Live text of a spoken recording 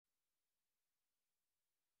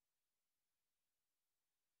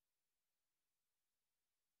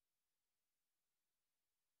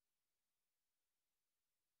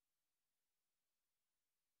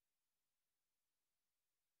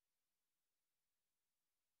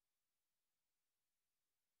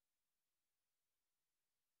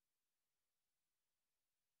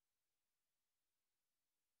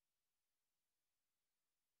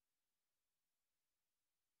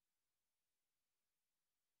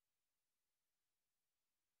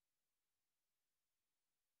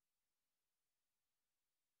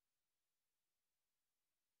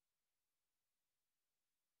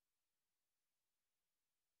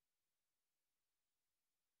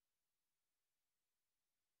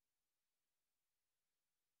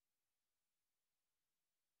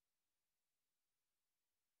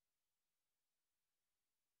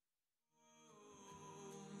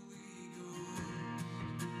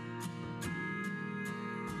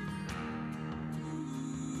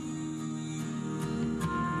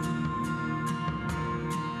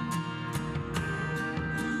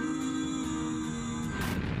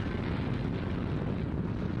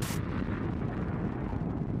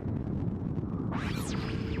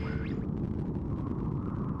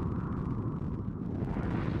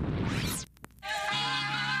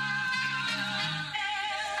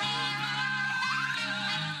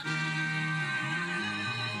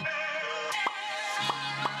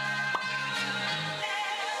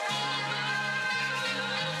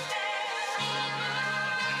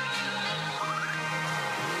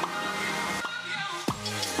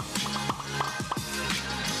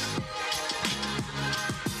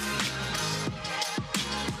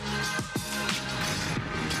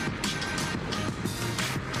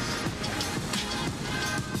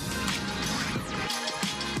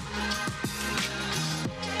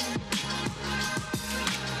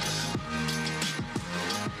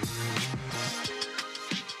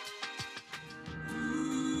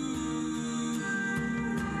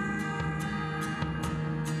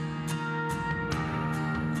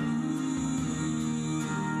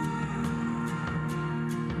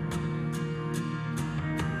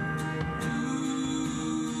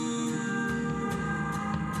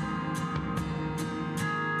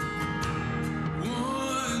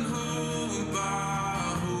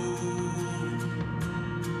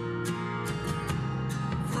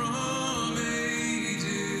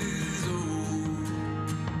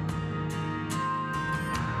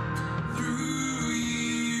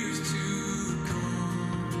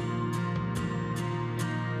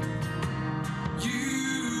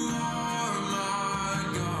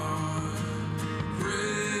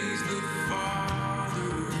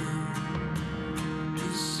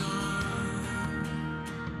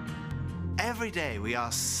Every day we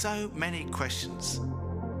ask so many questions.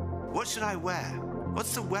 What should I wear?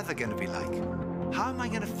 What's the weather going to be like? How am I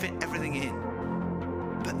going to fit everything in?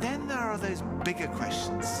 But then there are those bigger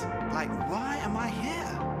questions, like why am I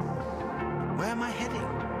here? Where am I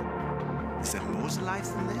heading? Is there more to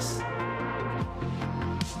life than this?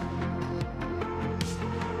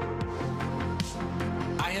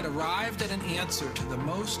 I had arrived at an answer to the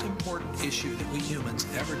most important issue that we humans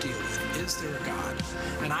ever deal with. Is there a God?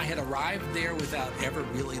 And I had arrived there without ever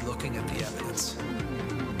really looking at the evidence.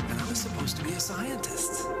 And I was supposed to be a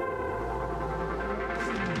scientist.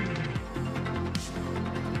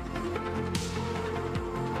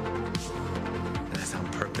 And I found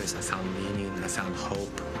purpose, I found meaning, I found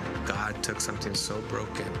hope. God took something so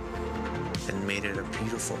broken and made it a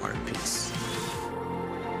beautiful art piece.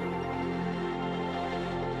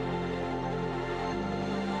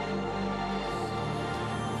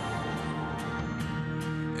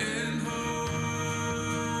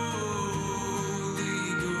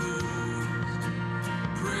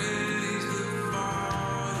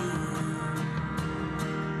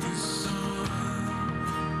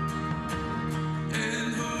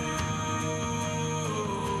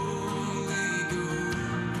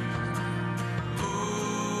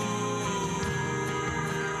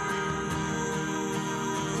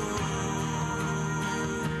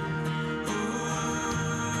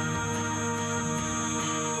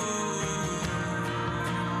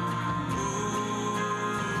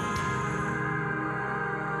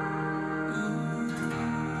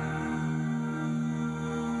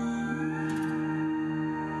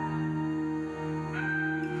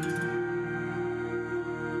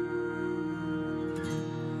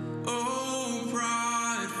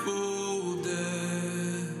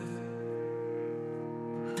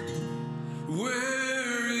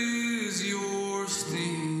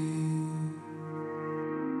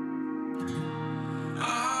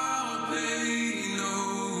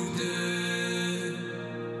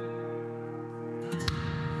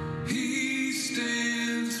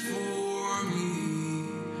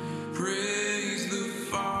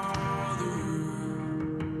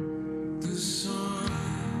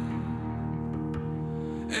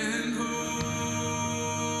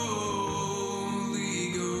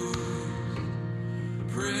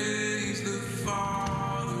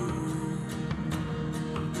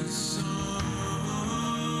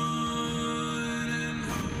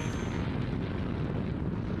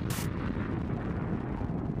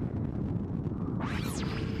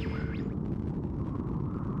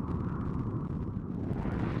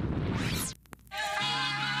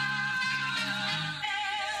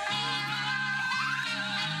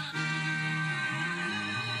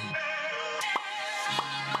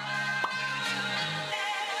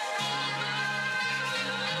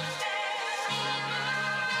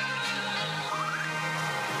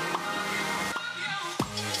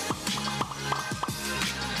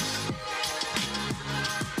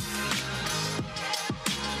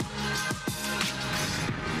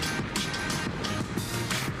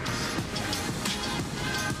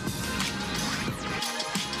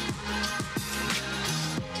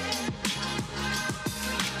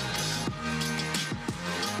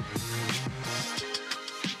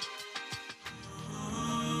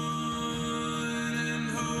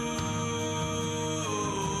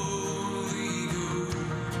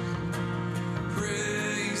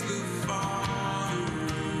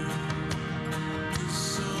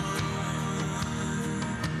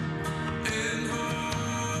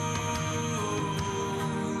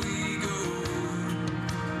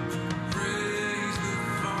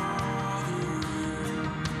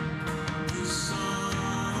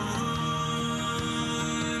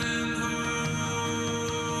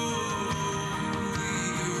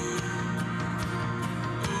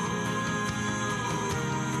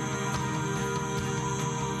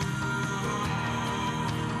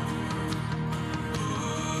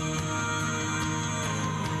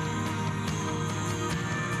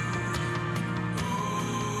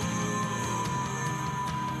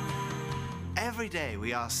 Every day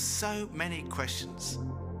we ask so many questions.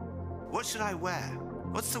 What should I wear?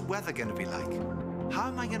 What's the weather going to be like? How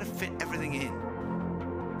am I going to fit everything in?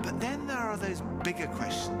 But then there are those bigger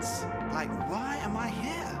questions, like why am I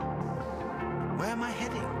here? Where am I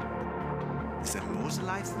heading? Is there more to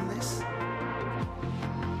life than this?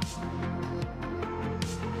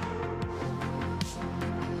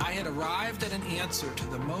 I had arrived at an answer to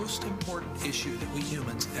the most important issue that we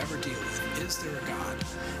humans ever deal with. Is there a God?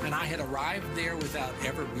 And I had arrived there without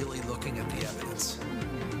ever really looking at the evidence.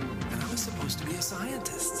 And I was supposed to be a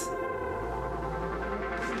scientist.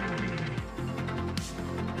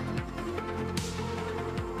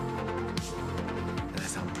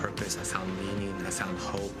 I found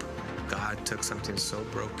hope. God took something so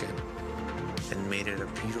broken and made it a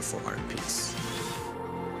beautiful art piece.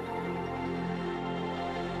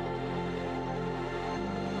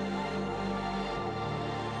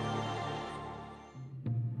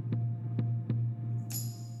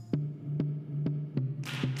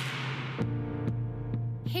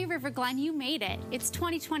 Hey River Glen, you made it. It's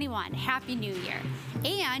 2021. Happy New Year.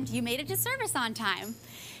 And you made it to service on time.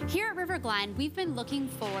 Here at River Glen, we've been looking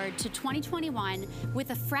forward to 2021 with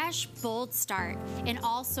a fresh, bold start and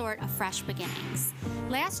all sort of fresh beginnings.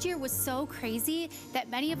 Last year was so crazy that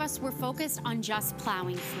many of us were focused on just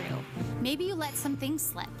plowing through. Maybe you let some things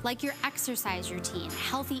slip, like your exercise routine,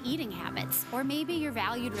 healthy eating habits, or maybe your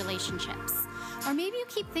valued relationships. Or maybe you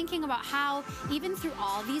keep thinking about how, even through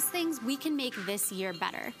all these things, we can make this year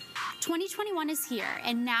better. 2021 is here,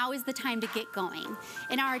 and now is the time to get going.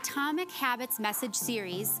 In our Atomic Habits message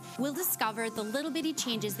series, we'll discover the little bitty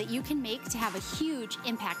changes that you can make to have a huge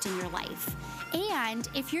impact in your life. And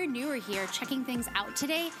if you're newer here checking things out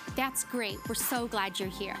today, that's great. We're so glad you're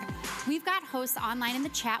here. We've got hosts online in the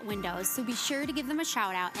chat windows, so be sure to give them a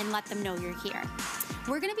shout out and let them know you're here.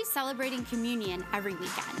 We're going to be celebrating communion every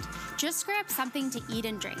weekend. Just grab something to eat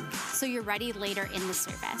and drink so you're ready later in the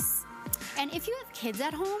service. And if you have kids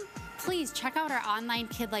at home, please check out our online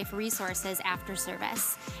Kid Life resources after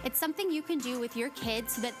service. It's something you can do with your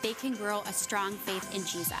kids so that they can grow a strong faith in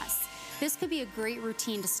Jesus. This could be a great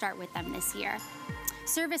routine to start with them this year.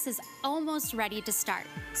 Service is almost ready to start.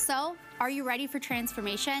 So, are you ready for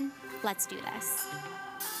transformation? Let's do this.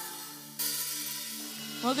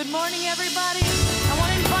 Well, good morning, everybody. I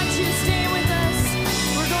want to invite you to stay with us.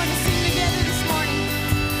 We're going to sing together this morning.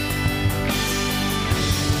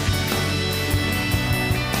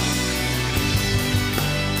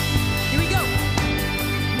 Here we go.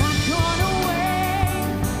 Not gonna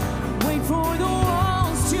wait for the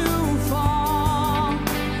walls to fall.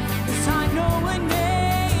 'Cause I know a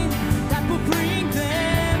name that will bring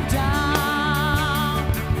them down.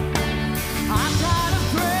 I've got a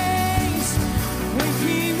praise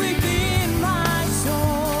waking within my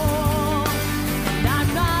soul.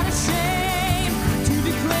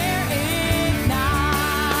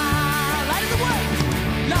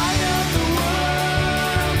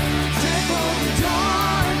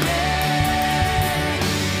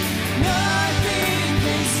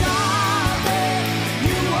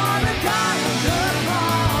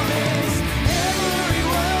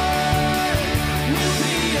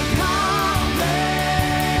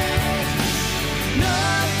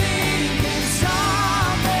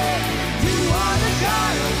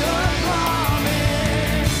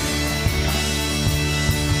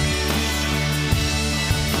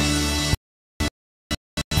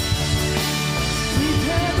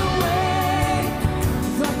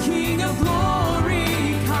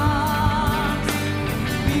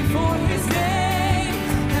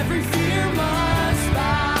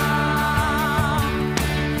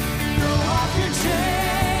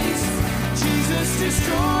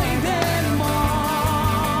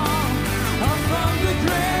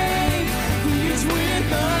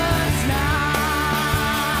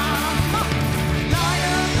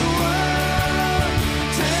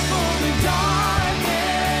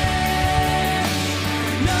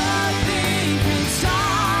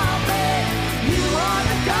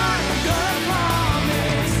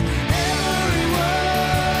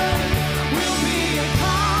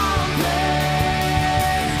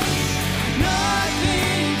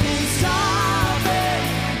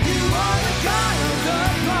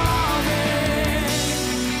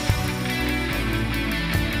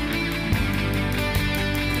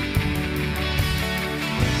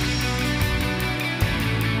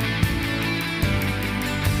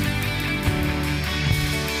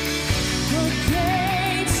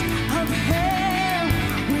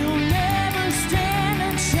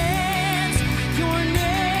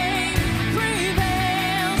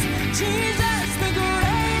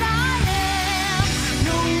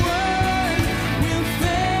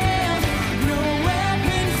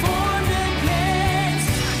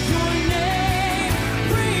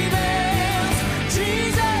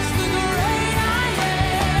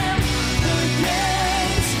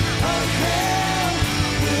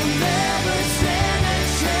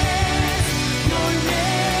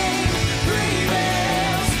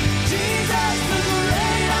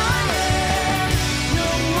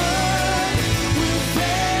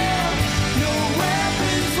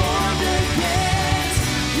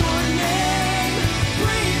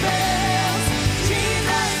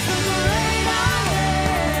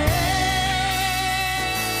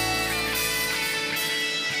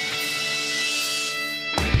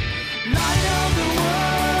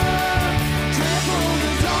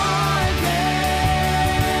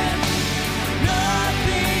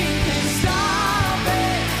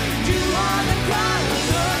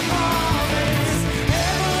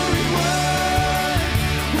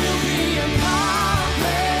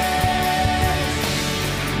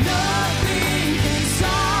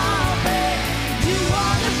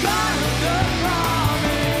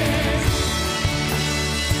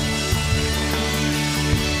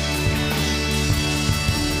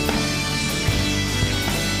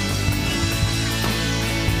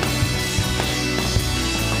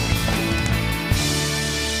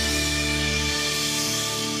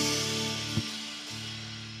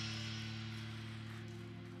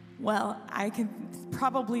 Well, I can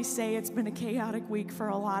probably say it's been a chaotic week for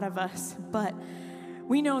a lot of us, but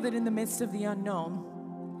we know that in the midst of the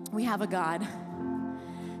unknown, we have a God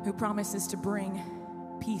who promises to bring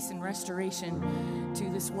peace and restoration to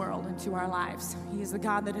this world and to our lives. He is the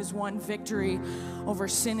God that has won victory over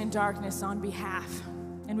sin and darkness on behalf,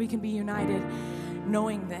 and we can be united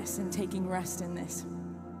knowing this and taking rest in this.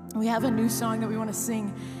 We have a new song that we want to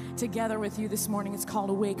sing together with you this morning. It's called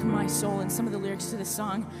Awake My Soul, and some of the lyrics to the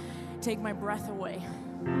song take my breath away.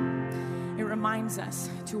 It reminds us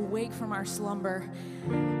to awake from our slumber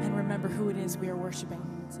and remember who it is we are worshiping.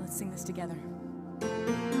 So let's sing this together.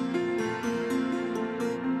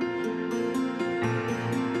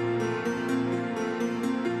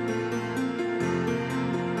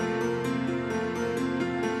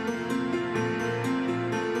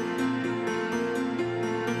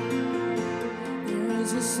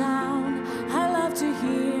 Sound I love to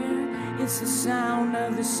hear. It's the sound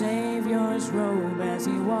of the Savior's robe as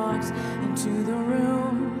he walks into the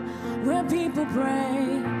room where people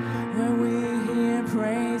pray, where we hear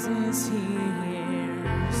praises, he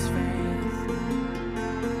hears faith.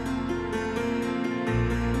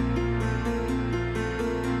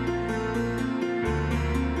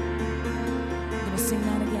 I'm gonna sing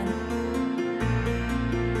that again.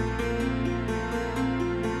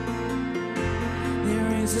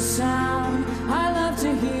 It's a sound I love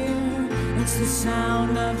to hear. It's the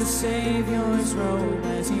sound of the Savior's robe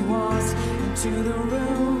as he walks into the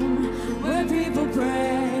room where people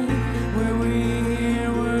pray, where we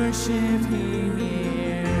hear worship, he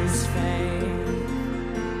hears faith.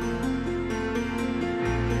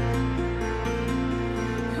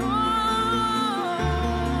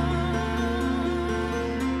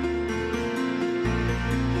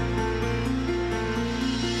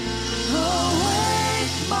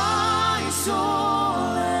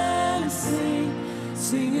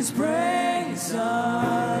 Sing his praise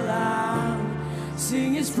aloud.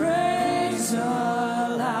 Sing his praise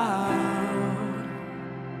aloud.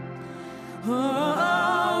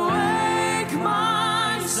 Oh, awake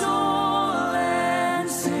my soul and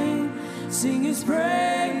sing. Sing his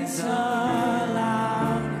praise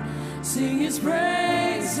aloud. Sing his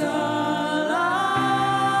praise aloud.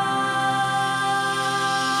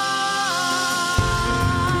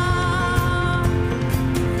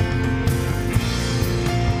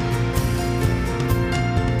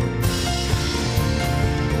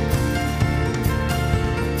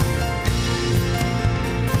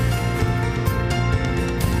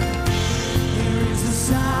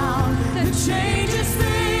 Changes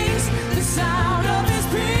things, the sound of his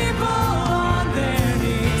people on their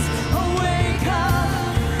knees. Awake up,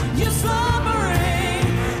 you're slumbering.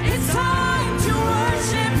 It's time to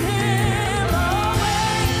worship him.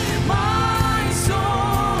 Awake my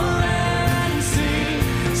soul and sing.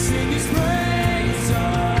 Sing his praise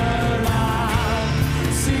aloud.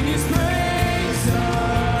 Sing his praise aloud.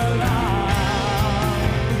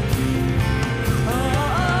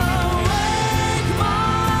 Awake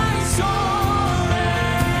my soul.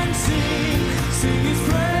 Sing his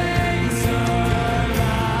praise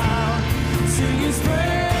aloud. Sing his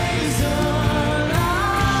praise aloud.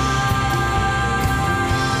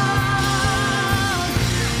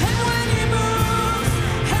 And when he moves,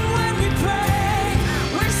 and when we pray,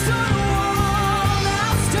 we're stood a wall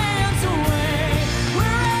now stands away,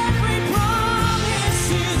 where every promise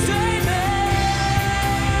is amen.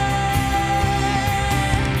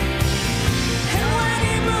 And when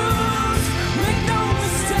he moves, make no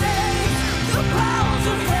mistake, the powers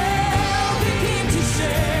of hell begin to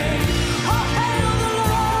shake. All hail the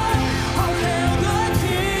Lord, all hail the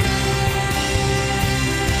King.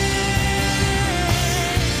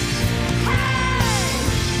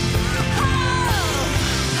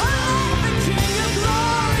 Let the King of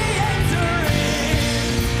glory enter in.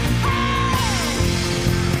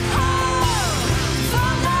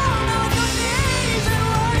 Fall down on your knees and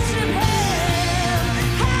worship him.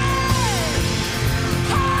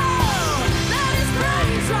 Let his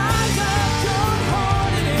praise rise up, don't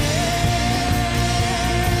hold it in.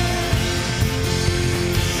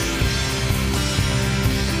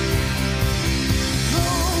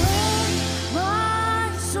 Awake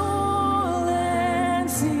my soul and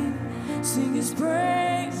sing. Sing his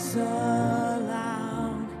praise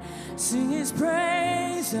aloud. Sing his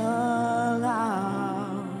praise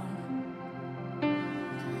aloud.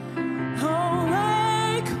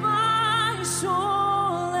 Awake my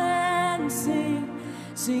soul and sing.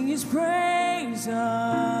 Sing his praise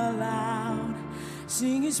aloud.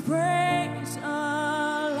 Sing his praise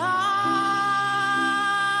aloud.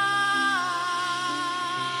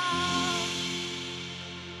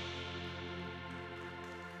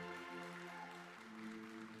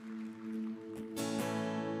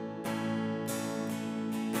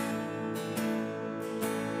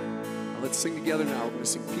 Let's sing together now. We're going to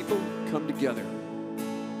sing People Come Together.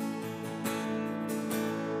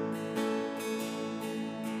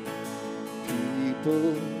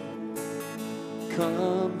 People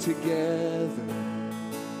come together,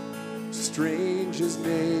 strangers,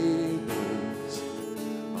 neighbors,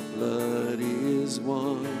 our blood is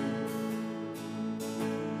one.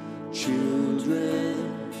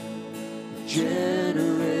 Children,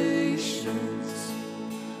 generations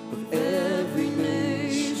of every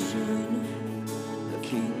nation, the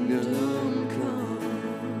kingdom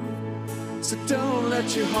come. So don't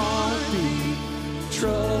let your heart be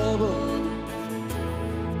troubled.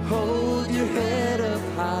 Hold your head up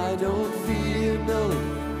high, don't fear no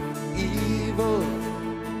evil.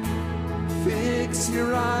 Fix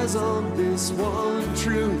your eyes on this one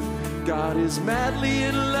truth. God is madly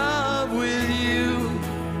in love with you.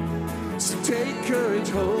 So take courage,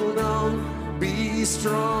 hold on, be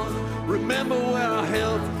strong. Remember where our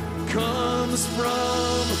help comes from.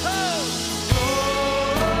 Oh!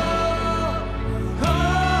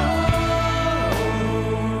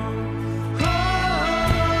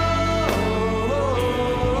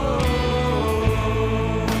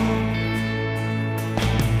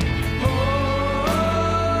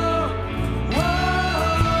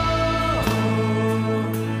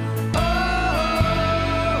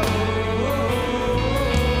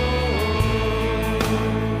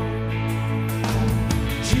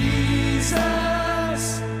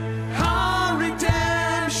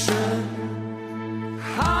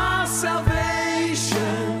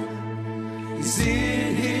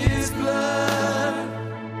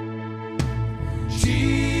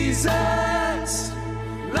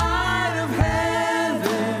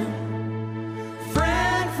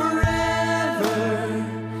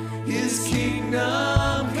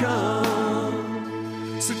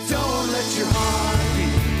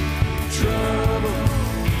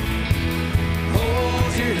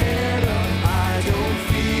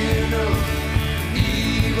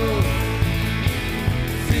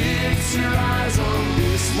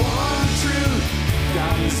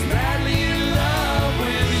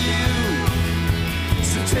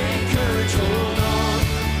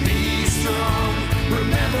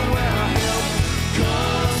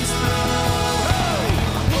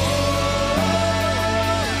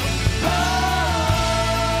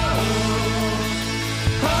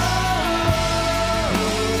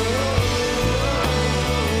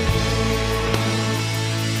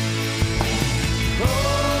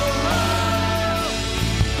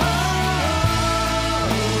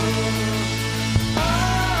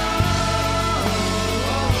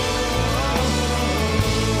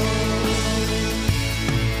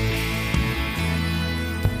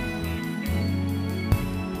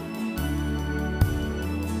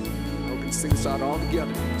 Sing this out all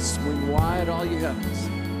together. Swing wide all you heavens.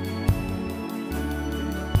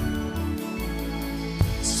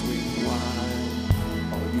 Swing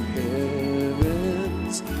wide all you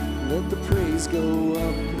heavens. Let the praise go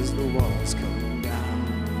up as the walls come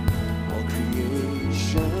down. All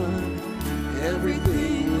creation,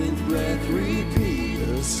 everything with breath, repeat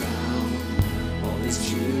the sound. All his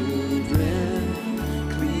children,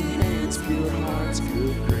 clean hands, pure hearts,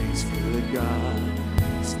 good grace, good God.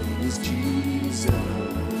 His name is Jesus.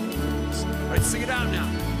 All right, sing it out now.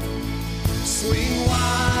 Swing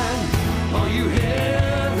wide, all you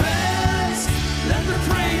heavens. Let the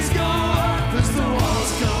praise go up as the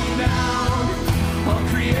walls come down. All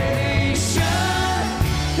creation,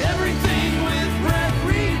 everything with breath,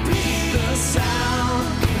 repeat the sound.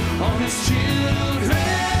 All his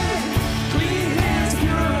children, clean hands,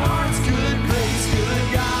 pure hearts, good grace, good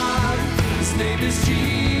God. His name is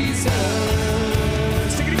Jesus.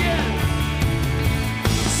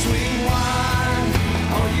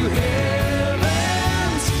 You heavens,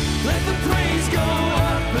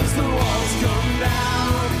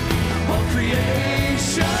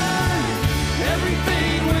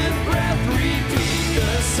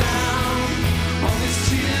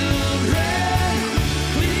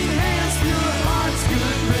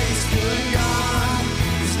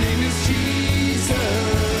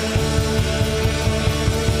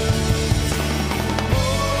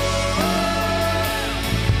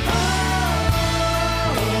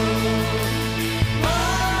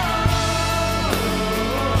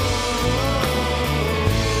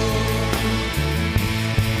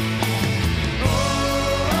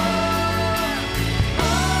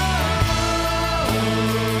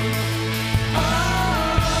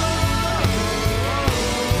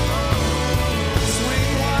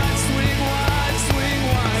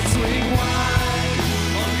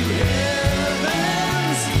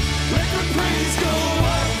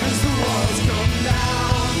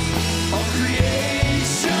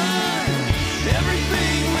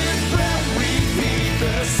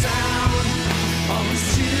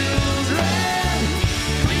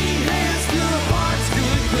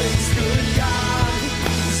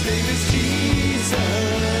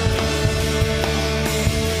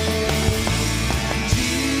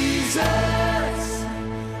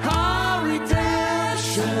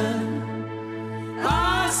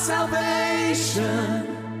 salvation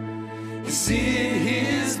is in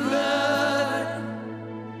his blood.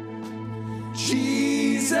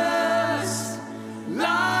 Jesus,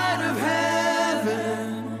 light of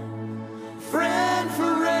heaven, friend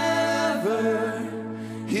forever,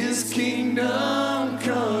 his kingdom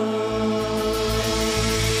come.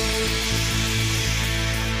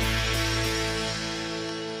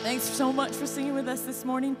 Thanks so much for singing with us this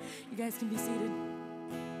morning. You guys can be seated.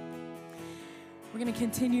 We're going to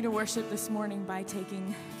continue to worship this morning by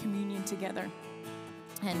taking communion together.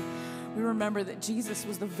 And we remember that Jesus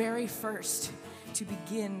was the very first to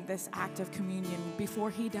begin this act of communion.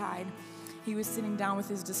 Before he died, he was sitting down with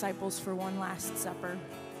his disciples for one last supper.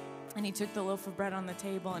 And he took the loaf of bread on the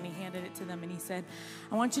table and he handed it to them and he said,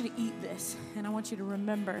 I want you to eat this and I want you to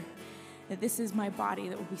remember that this is my body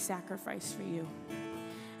that will be sacrificed for you.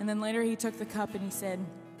 And then later he took the cup and he said,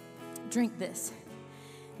 drink this.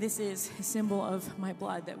 This is a symbol of my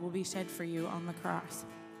blood that will be shed for you on the cross.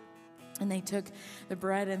 And they took the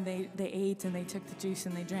bread and they ate and they took the juice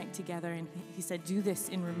and they drank together. And he said, do this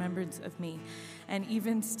in remembrance of me. And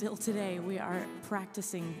even still today, we are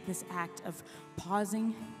practicing this act of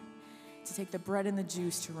pausing to take the bread and the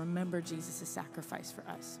juice to remember Jesus' sacrifice for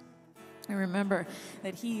us. And remember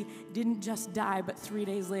that he didn't just die, but 3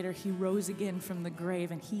 days later, he rose again from the grave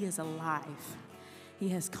and he is alive. He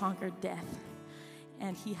has conquered death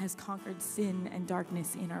and he has conquered sin and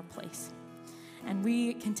darkness in our place. And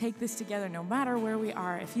we can take this together no matter where we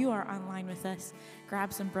are. If you are online with us,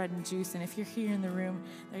 grab some bread and juice. And if you're here in the room,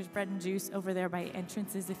 there's bread and juice over there by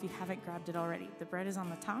entrances if you haven't grabbed it already. The bread is on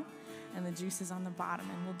the top and the juice is on the bottom.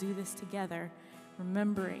 And we'll do this together,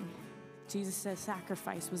 remembering Jesus'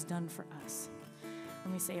 sacrifice was done for us.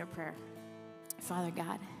 Let me say a prayer. Father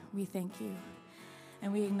God, we thank you.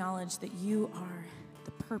 And we acknowledge that you are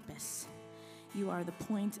the purpose. You are the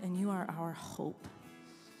point and you are our hope.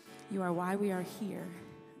 You are why we are here.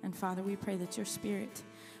 And Father, we pray that your Spirit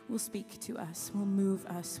will speak to us, will move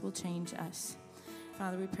us, will change us.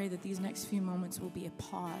 Father, we pray that these next few moments will be a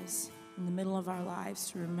pause in the middle of our lives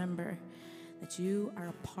to remember that you are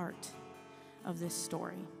a part of this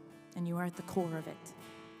story and you are at the core of it.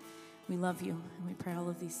 We love you and we pray all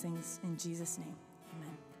of these things in Jesus' name.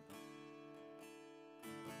 Amen.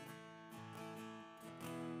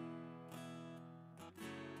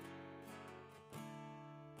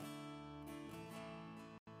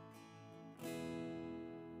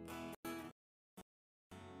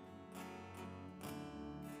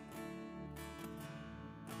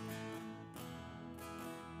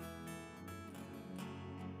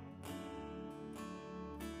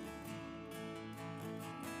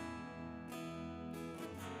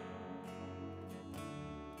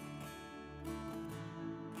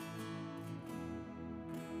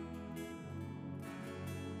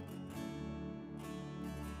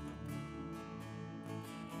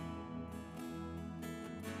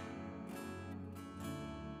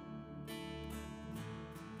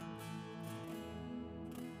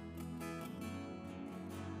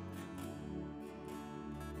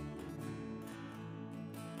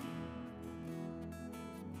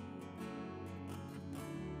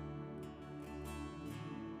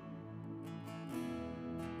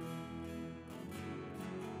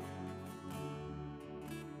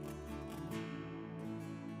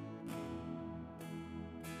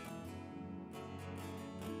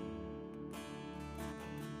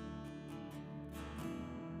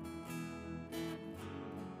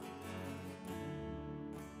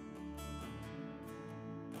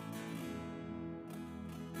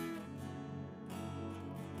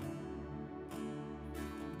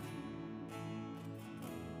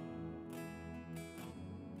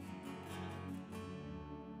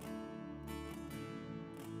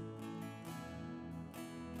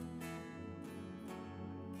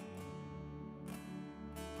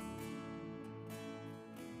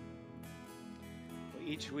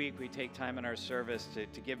 Each week we take time in our service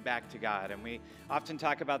to give back to God, and we often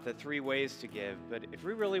talk about the 3 ways to give, but if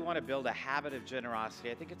we really want to build a habit of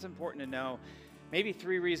generosity, I think it's important to know maybe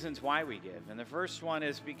 3 reasons why we give. And the first one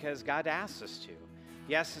is because God asks us to.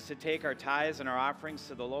 He asks us to take our tithes and our offerings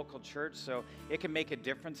to the local church so it can make a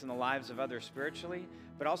difference in the lives of others spiritually,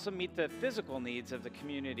 but also meet the physical needs of the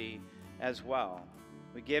community as well.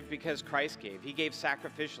 We give because Christ gave. He gave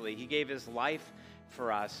sacrificially. He gave his life for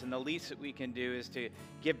us, and the least that we can do is to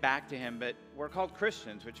give back to him. But we're called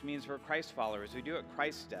Christians, which means we're Christ followers. We do what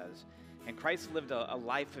Christ does, and Christ lived a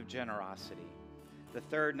life of generosity. The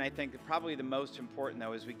third, and I think probably the most important,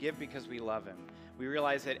 though, is we give because we love him. We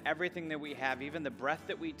realize that everything that we have, even the breath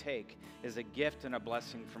that we take, is a gift and a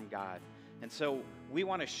blessing from God. And so we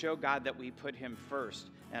want to show God that we put him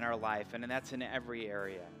first in our life, and that's in every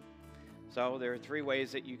area. So there are 3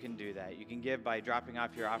 ways that you can do that. You can give by dropping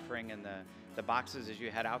off your offering in the boxes as you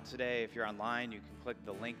head out today. If you're online, you can click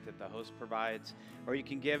the link that the host provides, or you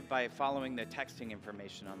can give by following the texting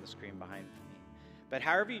information on the screen behind me. But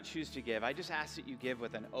however you choose to give, I just ask that you give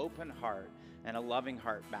with an open heart and a loving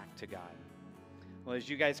heart back to God. Well, as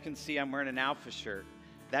you guys can see, I'm wearing an Alpha shirt.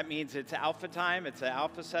 That means it's Alpha time. It's an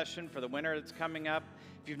Alpha session for the winter that's coming up.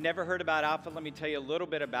 If you've never heard about Alpha, let me tell you a little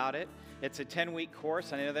bit about it. It's a 10-week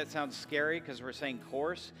course. I know that sounds scary because we're saying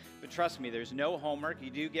course, but trust me, there's no homework.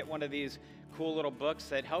 You do get one of these cool little books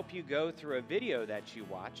that help you go through a video that you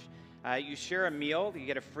watch. You share a meal. You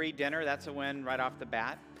get a free dinner. That's a win right off the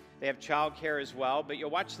bat. They have childcare as well, but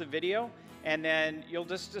you'll watch the video, and then you'll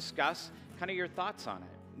just discuss kind of your thoughts on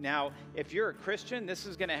it. Now, if you're a Christian, this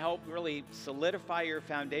is going to help really solidify your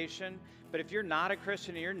foundation. But if you're not a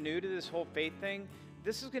Christian and you're new to this whole faith thing,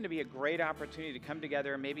 this is going to be a great opportunity to come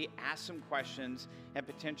together and maybe ask some questions and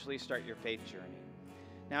potentially start your faith journey.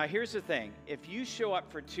 Now, here's the thing. If you show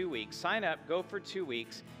up for 2 weeks, sign up, go for 2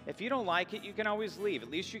 weeks. If you don't like it, you can always leave. At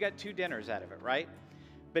least you got 2 dinners out of it, right?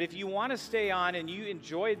 But if you want to stay on and you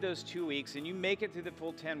enjoyed those 2 weeks and you make it through the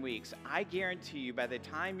full 10 weeks, I guarantee you by the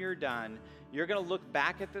time you're done, you're going to look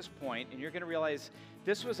back at this point and you're going to realize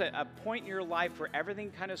this was a point in your life where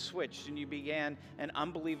everything kind of switched and you began an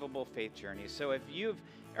unbelievable faith journey. So if you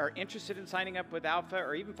are interested in signing up with Alpha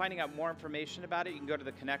or even finding out more information about it, you can go to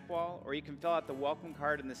the Connect wall, or you can fill out the welcome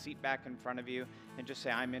card in the seat back in front of you and just say,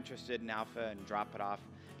 I'm interested in Alpha, and drop it off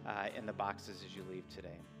in the boxes as you leave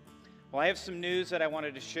today. Well, I have some news that I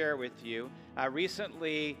wanted to share with you.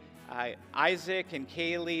 Recently, Isaac and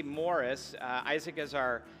Kaylee Morris, Isaac is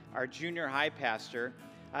our junior high pastor,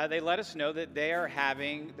 they let us know that they are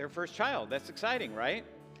having their first child. That's exciting, right?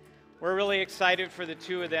 We're really excited for the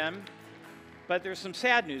 2 of them, but there's some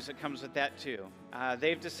sad news that comes with that too.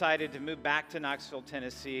 They've decided to move back to Knoxville,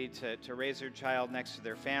 Tennessee to raise their child next to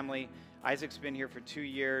their family. Isaac's been here for 2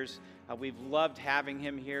 years. We've loved having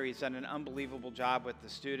him here. He's done an unbelievable job with the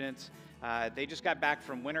students. They just got back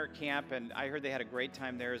from winter camp, and I heard they had a great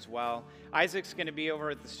time there as well. Isaac's going to be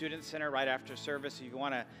over at the Student Center right after service, so you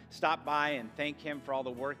want to stop by and thank him for all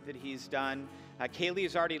the work that he's done.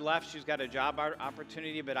 Kaylee's already left. She's got a job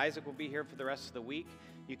opportunity, but Isaac will be here for the rest of the week.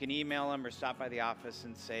 You can email him or stop by the office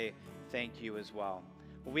and say thank you as well.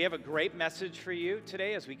 Well, we have a great message for you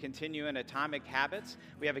today as we continue in Atomic Habits.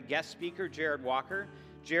 We have a guest speaker, Jared Walker.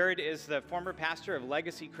 Jared is the former pastor of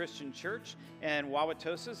Legacy Christian Church in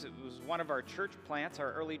Wauwatosa. It was one of our church plants,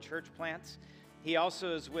 our early church plants. He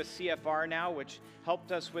also is with CFR now, which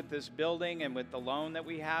helped us with this building and with the loan that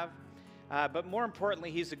we have. But more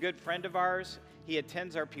importantly, he's a good friend of ours. He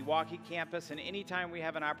attends our Pewaukee campus, and anytime we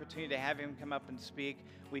have an opportunity to have him come up and speak,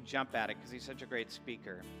 we jump at it because he's such a great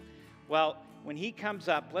speaker. Well, when he comes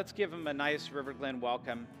up, let's give him a nice River Glen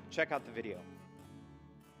welcome. Check out the video.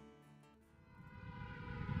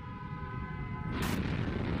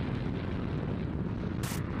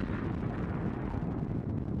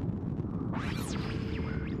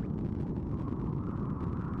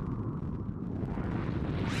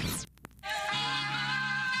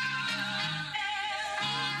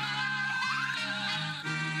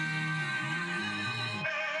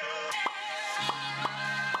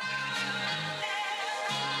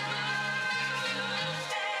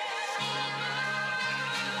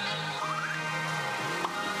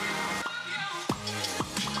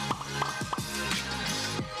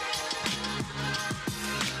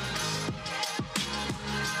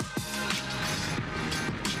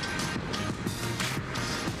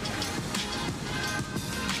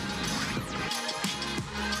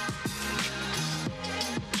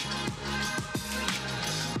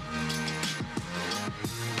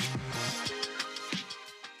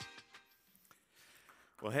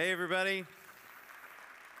 Well, hey, everybody.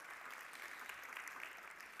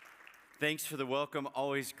 Thanks for the welcome.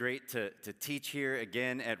 Always great to teach here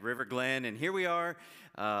again at River Glen. And here we are,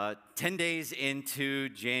 10 days into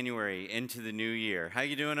January, into the new year. How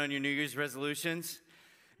you doing on your New Year's resolutions?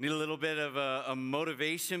 Need a little bit of a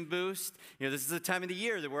motivation boost? You know, this is the time of the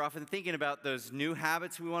year that we're often thinking about those new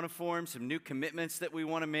habits we want to form, some new commitments that we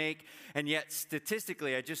want to make. And yet,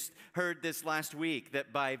 statistically, I just heard this last week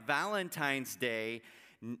that by Valentine's Day,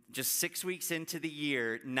 just 6 weeks into the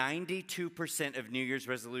year, 92% of New Year's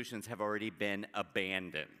resolutions have already been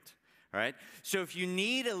abandoned. All right? So if you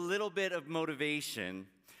need a little bit of motivation,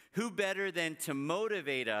 who better than to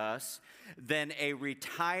motivate us than a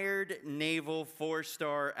retired naval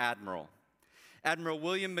 4-star admiral? Admiral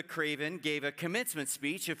William McRaven gave a commencement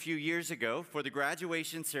speech a few years ago for the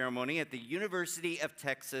graduation ceremony at the University of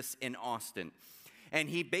Texas in Austin. And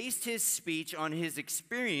he based his speech on his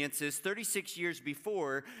experiences 36 years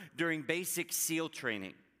before during basic SEAL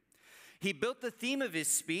training. He built the theme of his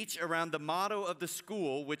speech around the motto of the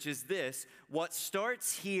school, which is this: what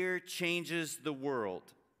starts here changes the world.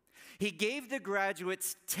 He gave the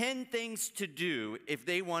graduates 10 things to do if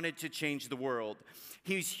they wanted to change the world.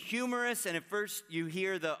 He's humorous, and at first you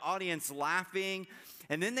hear the audience laughing,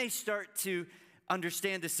 and then they start to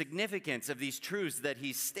understand the significance of these truths that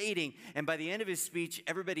he's stating. And by the end of his speech,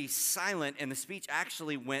 everybody's silent, and the speech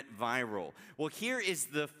actually went viral. Well, here is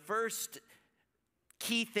the first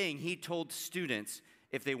key thing he told students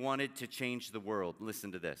if they wanted to change the world.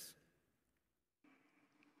 Listen to this.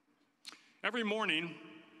 Every morning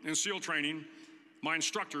in SEAL training, my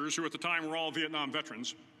instructors, who at the time were all Vietnam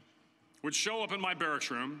veterans, would show up in my barracks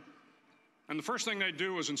room, and the first thing they'd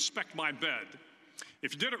do was inspect my bed.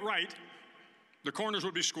 If you did it right, the corners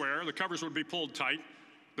would be square, the covers would be pulled tight,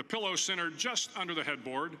 the pillow centered just under the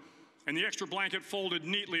headboard, and the extra blanket folded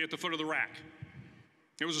neatly at the foot of the rack.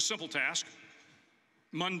 It was a simple task,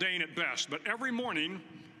 mundane at best, but every morning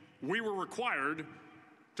we were required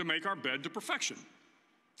to make our bed to perfection.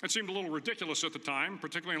 It seemed a little ridiculous at the time,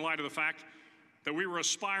 particularly in light of the fact that we were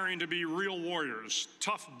aspiring to be real warriors,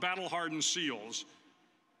 tough, battle-hardened SEALs.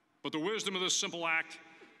 But the wisdom of this simple act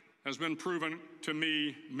has been proven to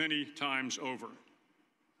me many times over.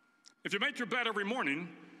 If you make your bed every morning,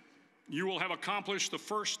 you will have accomplished the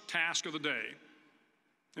first task of the day.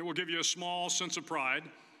 It will give you a small sense of pride,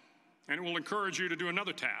 and it will encourage you to do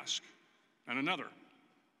another task, and another,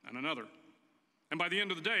 and another. And by the end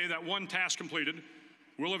of the day, that one task completed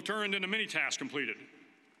will have turned into many tasks completed.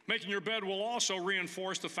 Making your bed will also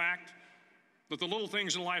reinforce the fact that the little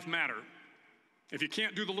things in life matter. If you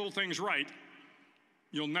can't do the little things right,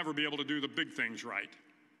 you'll never be able to do the big things right.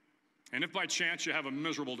 And if by chance you have a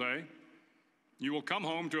miserable day, you will come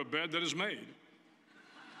home to a bed that is made,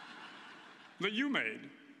 that you made.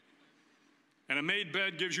 And a made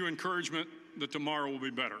bed gives you encouragement that tomorrow will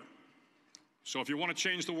be better. So if you want to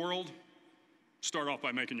change the world, start off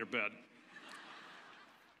by making your bed.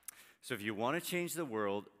 So if you want to change the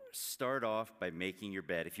world, start off by making your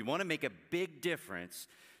bed. If you want to make a big difference,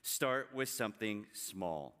 start with something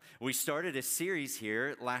small. We started a series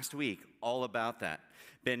here last week all about that.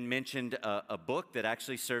 Ben mentioned a book that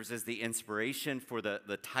actually serves as the inspiration for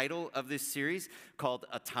the title of this series called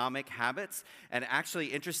Atomic Habits. And actually,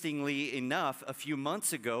 interestingly enough, a few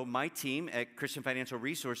months ago, my team at Christian Financial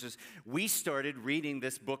Resources, we started reading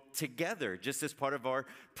this book together just as part of our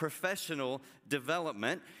professional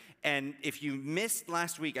development. And if you missed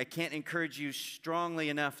last week, I can't encourage you strongly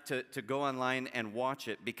enough to go online and watch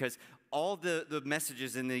it, because all the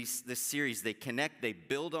messages in this series, they connect, they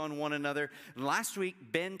build on one another. Last week,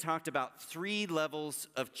 Ben talked about 3 levels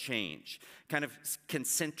of change, kind of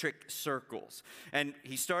concentric circles. And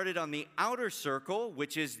he started on the outer circle,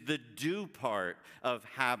 which is the do part of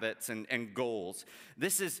habits and goals.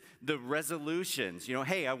 This is the resolutions. You know,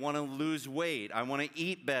 hey, I want to lose weight. I want to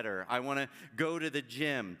eat better. I want to go to the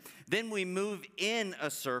gym. Then we move in a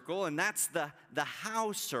circle, and that's the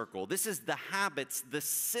how circle. This is the habits, the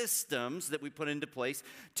systems that we put into place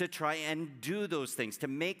to try and do those things, to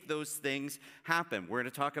make those things happen. We're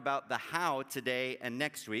going to talk about the how today and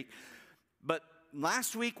next week. But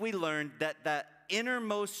last week we learned that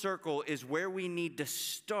innermost circle is where we need to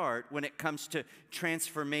start when it comes to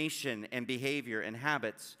transformation and behavior and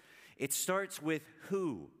habits. It starts with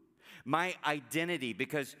who. My identity,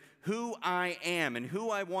 because who I am and who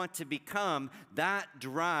I want to become, that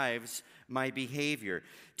drives my behavior.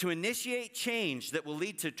 To initiate change that will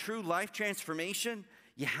lead to true life transformation,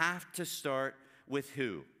 you have to start with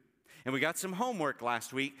who. And we got some homework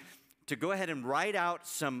last week to go ahead and write out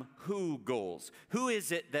some who goals. Who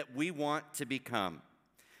is it that we want to become?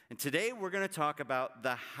 And today we're going to talk about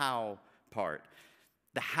the how part.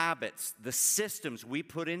 The habits, the systems we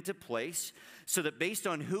put into place so that based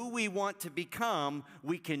on who we want to become,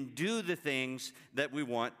 we can do the things that we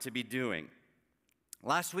want to be doing.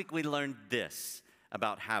 Last week we learned this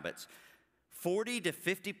about habits. 40 to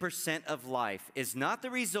 50% of life is not the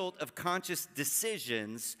result of conscious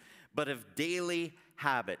decisions, but of daily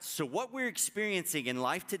habits. So what we're experiencing in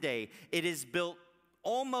life today, it is built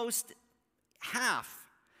almost half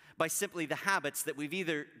by simply the habits that we've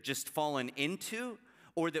either just fallen into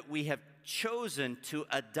or that we have chosen to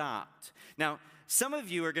adopt. Now, some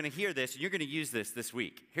of you are going to hear this, and you're going to use this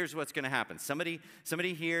week. Here's what's going to happen. Somebody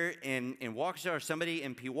here in Waukesha, or somebody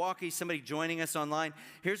in Pewaukee, somebody joining us online,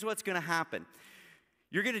 here's what's going to happen.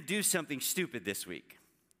 You're going to do something stupid this week.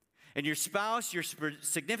 And your spouse, your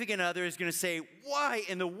significant other is going to say, why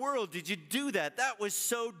in the world did you do that? That was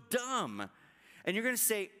so dumb. And you're going to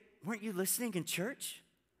say, weren't you listening in church?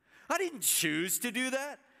 I didn't choose to do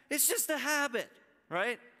that. It's just a habit,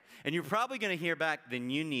 right? And you're probably going to hear back, then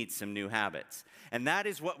you need some new habits. And that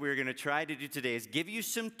is what we're going to try to do today, is give you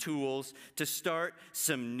some tools to start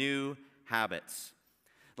some new habits.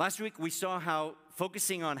 Last week, we saw how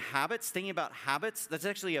focusing on habits, thinking about habits, that's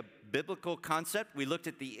actually a biblical concept. We looked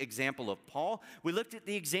at the example of Paul. We looked at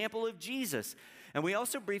the example of Jesus. And we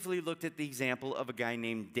also briefly looked at the example of a guy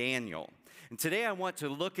named Daniel. And today I want to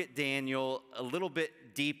look at Daniel a little bit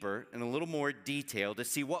deeper and a little more detail to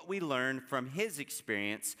see what we learn from his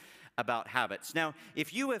experience about habits. Now,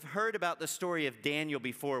 if you have heard about the story of Daniel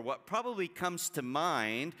before, what probably comes to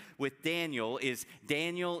mind with Daniel is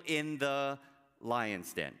Daniel in the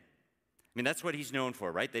lion's den. I mean, that's what he's known for,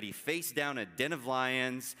 right? That he faced down a den of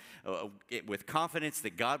lions with confidence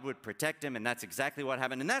that God would protect him, and that's exactly what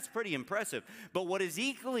happened. And that's pretty impressive. But what is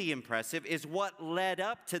equally impressive is what led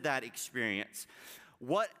up to that experience.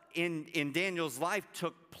 What in Daniel's life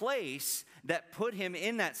took place that put him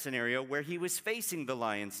in that scenario where he was facing the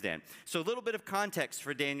lion's den. So a little bit of context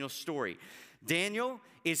for Daniel's story. Daniel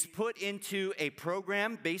is put into a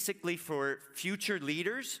program basically for future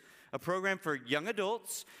leaders, a program for young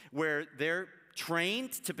adults where they're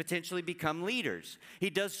trained to potentially become leaders. He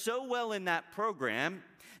does so well in that program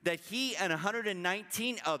that he and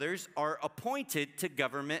 119 others are appointed to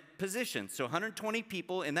government positions. So 120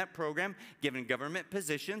 people in that program given government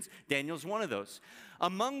positions. Daniel's one of those.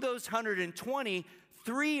 Among those 120,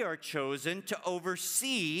 3 are chosen to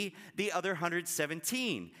oversee the other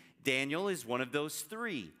 117. Daniel is one of those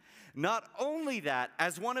 3. Not only that,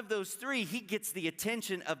 as one of those 3, he gets the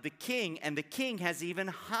attention of the king, and the king has even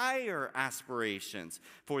higher aspirations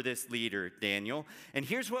for this leader, Daniel. And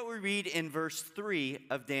here's what we read in verse 3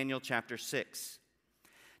 of Daniel chapter 6.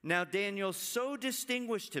 Now Daniel so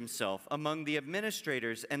distinguished himself among the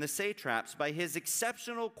administrators and the satraps by his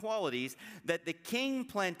exceptional qualities that the king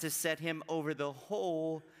planned to set him over the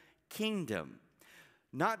whole kingdom.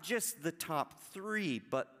 Not just the top 3,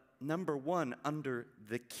 but number 1 under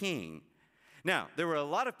the king. Now, there were a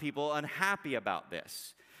lot of people unhappy about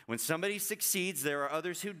this. When somebody succeeds, there are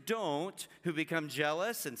others who don't, who become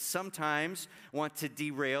jealous and sometimes want to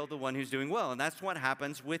derail the one who's doing well. And that's what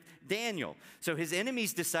happens with Daniel. So his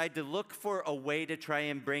enemies decide to look for a way to try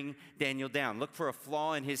and bring Daniel down, look for a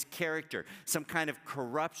flaw in his character, some kind of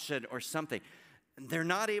corruption or something. They're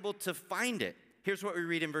not able to find it. Here's what we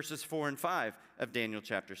read in verses 4 and 5 of Daniel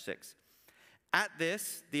chapter 6. At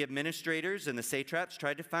this, the administrators and the satraps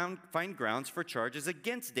tried to find grounds for charges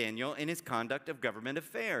against Daniel in his conduct of government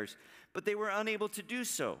affairs, but they were unable to do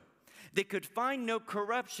so. They could find no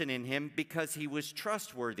corruption in him because he was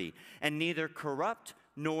trustworthy and neither corrupt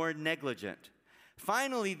nor negligent.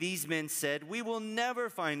 Finally, these men said, "We will never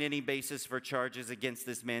find any basis for charges against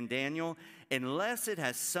this man Daniel unless it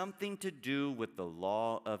has something to do with the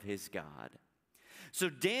law of his God." So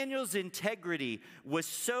Daniel's integrity was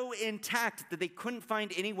so intact that they couldn't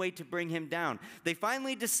find any way to bring him down. They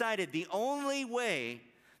finally decided the only way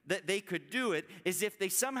that they could do it is if they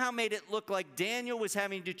somehow made it look like Daniel was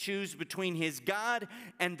having to choose between his God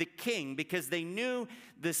and the king, because they knew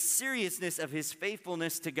the seriousness of his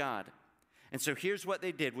faithfulness to God. And so here's what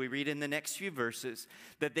they did. We read in the next few verses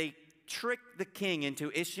that they tricked the king into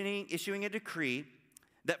issuing a decree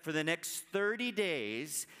that for the next 30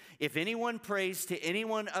 days, if anyone prays to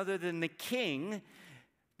anyone other than the king,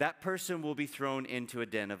 that person will be thrown into a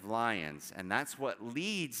den of lions. And that's what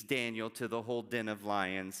leads Daniel to the whole den of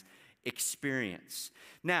lions experience.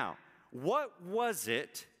 Now, what was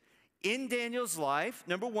it in Daniel's life,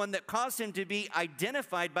 number 1, that caused him to be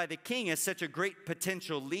identified by the king as such a great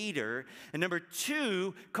potential leader, and number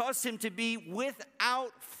 2, caused him to be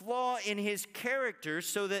without flaw in his character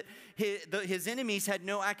so that his enemies had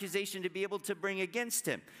no accusation to be able to bring against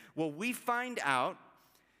him? Well, we find out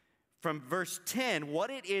from verse 10 what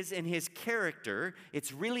it is in his character.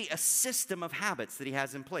 It's really a system of habits that he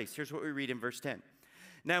has in place. Here's what we read in verse 10.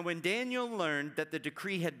 Now, when Daniel learned that the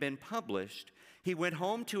decree had been published, he went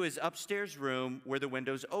home to his upstairs room where the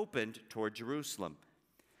windows opened toward Jerusalem.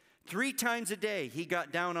 3 times a day, he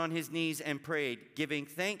got down on his knees and prayed, giving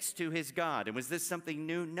thanks to his God. And was this something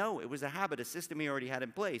new? No, it was a habit, a system he already had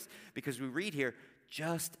in place, because we read here,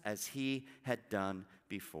 just as he had done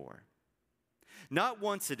before. Not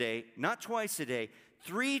once a day, not twice a day,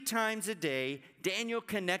 3 times a day, Daniel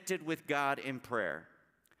connected with God in prayer.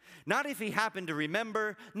 Not if he happened to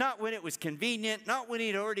remember, not when it was convenient, not when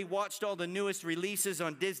he'd already watched all the newest releases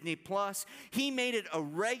on Disney+. He made it a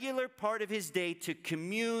regular part of his day to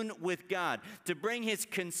commune with God, to bring his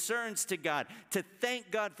concerns to God, to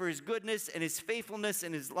thank God for his goodness and his faithfulness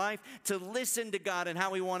in his life, to listen to God and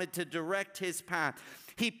how he wanted to direct his path.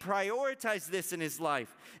 He prioritized this in his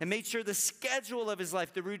life and made sure the schedule of his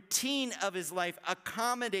life, the routine of his life,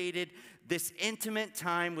 accommodated this intimate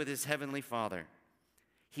time with his heavenly Father.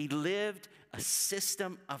 He lived a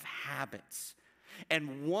system of habits.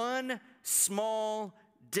 And one small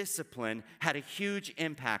discipline had a huge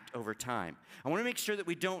impact over time. I want to make sure that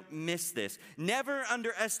we don't miss this. Never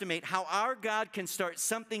underestimate how our God can start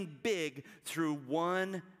something big through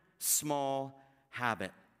one small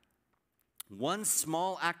habit. One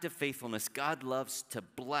small act of faithfulness God loves to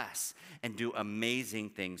bless and do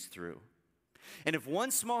amazing things through. And if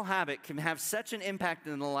one small habit can have such an impact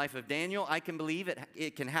in the life of Daniel, I can believe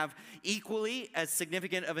it can have equally as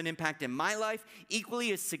significant of an impact in my life,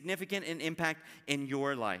 equally as significant an impact in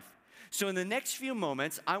your life. So in the next few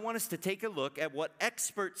moments, I want us to take a look at what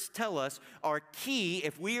experts tell us are key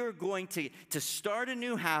if we are going to start a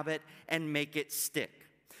new habit and make it stick.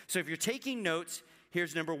 So if you're taking notes,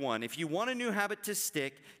 here's number one. If you want a new habit to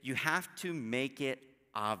stick, you have to make it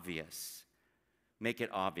obvious. Make it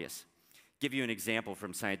obvious. Give you an example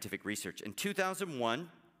from scientific research. In 2001,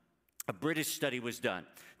 a British study was done.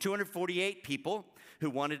 248 people who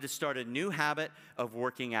wanted to start a new habit of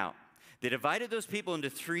working out. They divided those people into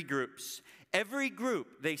 3 groups. Every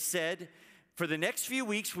group, they said, for the next few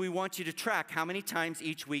weeks, we want you to track how many times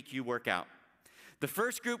each week you work out. The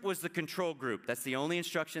first group was the control group. That's the only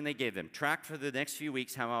instruction they gave them. Track for the next few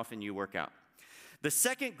weeks how often you work out. The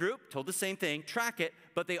second group told the same thing, track it,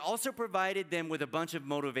 but they also provided them with a bunch of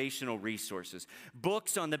motivational resources.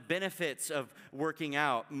 Books on the benefits of working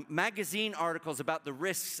out, magazine articles about the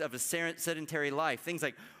risks of a sedentary life, things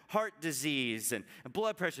like heart disease and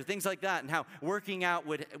blood pressure, things like that, and how working out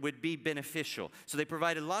would be beneficial. So they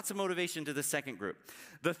provided lots of motivation to the second group.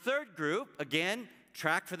 The third group, again,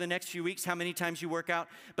 track for the next few weeks how many times you work out,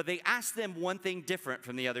 but they asked them one thing different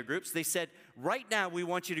from the other groups. They said, right now we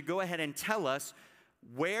want you to go ahead and tell us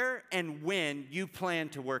where and when you plan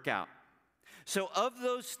to work out. So of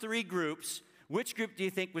those 3 groups, which group do you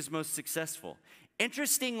think was most successful?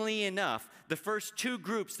 Interestingly enough, the first 2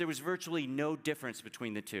 groups, there was virtually no difference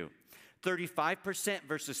between the two. 35%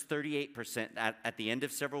 versus 38% at the end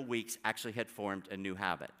of several weeks actually had formed a new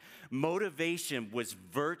habit. Motivation was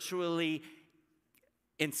virtually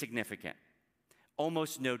insignificant,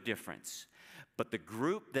 almost no difference. But the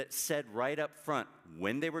group that said right up front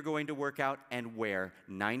when they were going to work out and where,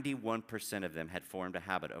 91% of them had formed a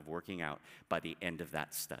habit of working out by the end of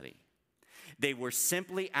that study. They were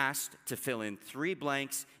simply asked to fill in 3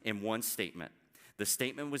 blanks in one statement. The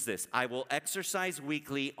statement was this: I will exercise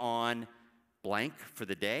weekly on blank for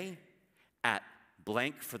the day, at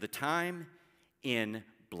blank for the time, in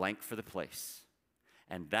blank for the place.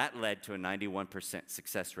 And that led to a 91%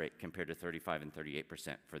 success rate compared to 35 and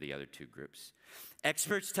 38% for the other 2 groups.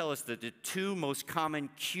 Experts tell us that the 2 most common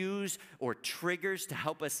cues or triggers to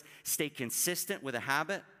help us stay consistent with a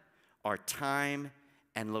habit are time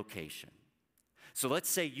and location. So let's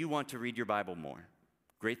say you want to read your Bible more.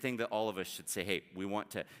 Great thing that all of us should say, hey, we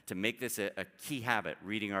want to make this a key habit,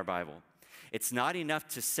 reading our Bible. It's not enough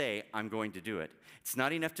to say, I'm going to do it. It's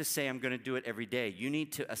not enough to say, I'm going to do it every day. You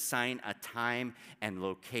need to assign a time and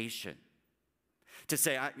location. To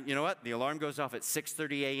say, you know what, the alarm goes off at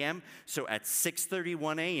 6:30 a.m., so at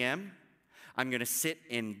 6:31 a.m., I'm going to sit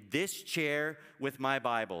in this chair with my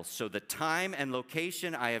Bible. So the time and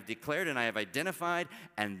location I have declared and I have identified,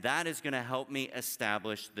 and that is going to help me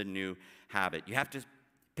establish the new habit. You have to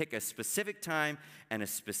pick a specific time and a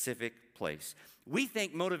specific place. We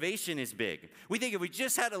think motivation is big. We think if we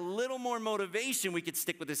just had a little more motivation, we could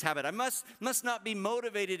stick with this habit. I must not be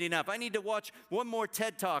motivated enough. I need to watch one more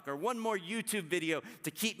TED Talk or one more YouTube video to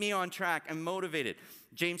keep me on track and motivated.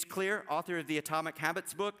 James Clear, author of the Atomic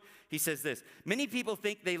Habits book, he says this: many people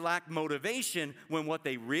think they lack motivation when what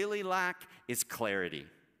they really lack is clarity.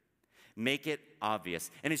 Make it obvious.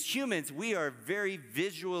 And as humans, we are very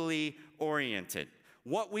visually oriented.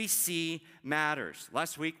 What we see matters.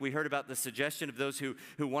 Last week, we heard about the suggestion of those who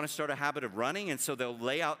want to start a habit of running, and so they'll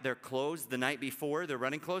lay out their clothes the night before, their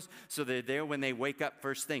running clothes, so they're there when they wake up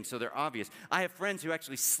first thing, so they're obvious. I have friends who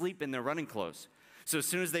actually sleep in their running clothes. So as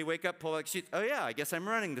soon as they wake up, pull out sheets, oh yeah, I guess I'm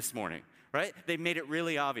running this morning, right? They've made it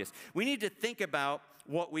really obvious. We need to think about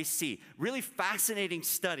what we see. Really fascinating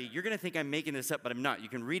study. You're going to think I'm making this up, but I'm not. You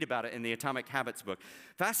can read about it in the Atomic Habits book.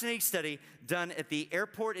 Fascinating study done at the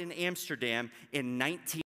airport in Amsterdam in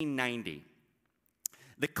 1990.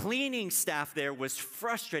 The cleaning staff there was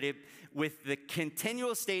frustrated with the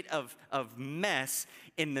continual state of mess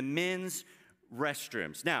in the men's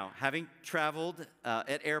restrooms. Now, having traveled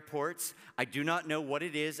at airports, I do not know what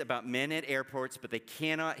it is about men at airports, but they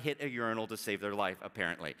cannot hit a urinal to save their life,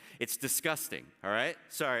 apparently. It's disgusting, all right?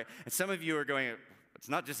 Sorry. And some of you are going, It's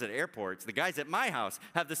not just at airports. The guys at my house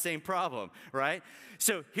have the same problem, right?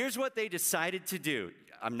 So here's what they decided to do.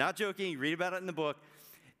 I'm not joking. You read about it in the book.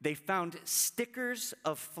 They found stickers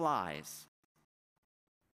of flies.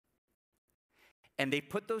 And they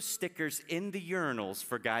put those stickers in the urinals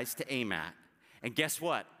for guys to aim at. And guess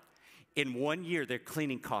what? In 1 year, their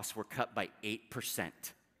cleaning costs were cut by 8%.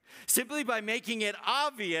 Simply by making it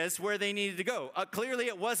obvious where they needed to go. Clearly,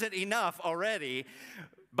 it wasn't enough already.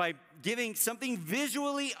 By giving something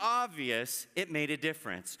visually obvious, it made a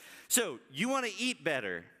difference. So, you want to eat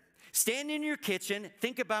better. Stand in your kitchen,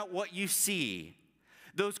 think about what you see.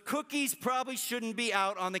 Those cookies probably shouldn't be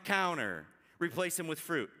out on the counter. Replace them with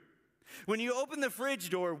fruit. When you open the fridge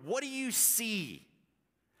door, what do you see?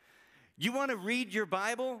 You want to read your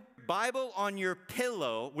Bible? Bible on your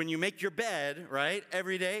pillow when you make your bed, right,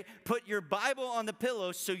 every day. Put your Bible on the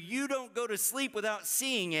pillow so you don't go to sleep without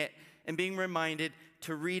seeing it and being reminded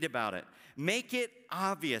to read about it. Make it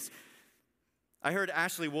obvious. I heard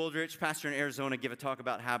Ashley Wooldridge, pastor in Arizona, give a talk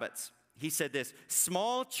about habits. He said this: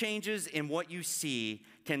 small changes in what you see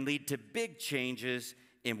can lead to big changes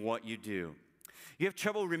in what you do. You have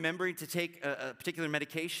trouble remembering to take a particular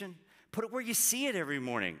medication? Put it where you see it every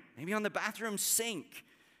morning, maybe on the bathroom sink.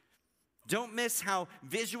 Don't miss how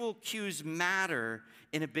visual cues matter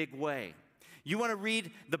in a big way. You want to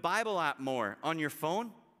read the Bible app more on your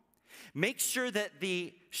phone? Make sure that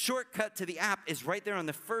the shortcut to the app is right there on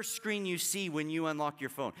the first screen you see when you unlock your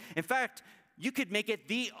phone. In fact, you could make it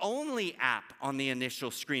the only app on the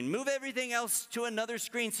initial screen. Move everything else to another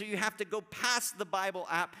screen so you have to go past the Bible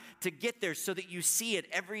app to get there so that you see it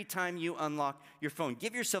every time you unlock your phone.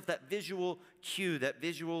 Give yourself that visual cue, that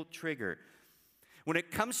visual trigger. When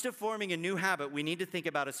it comes to forming a new habit, we need to think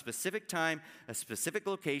about a specific time, a specific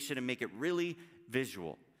location, and make it really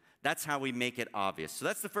visual. That's how we make it obvious. So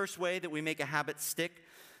that's the first way that we make a habit stick.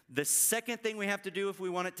 The second thing we have to do if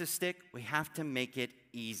we want it to stick, we have to make it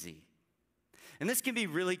easy. And this can be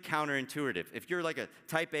really counterintuitive. If you're like a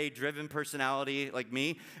type A driven personality like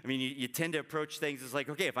me, I mean, you tend to approach things as like,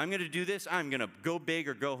 okay, if I'm going to do this, I'm going to go big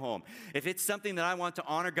or go home. If it's something that I want to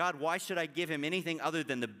honor God, why should I give him anything other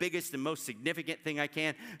than the biggest and most significant thing I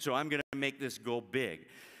can? So I'm going to make this goal big.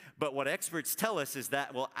 But what experts tell us is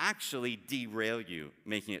that will actually derail you,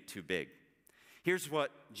 making it too big. Here's what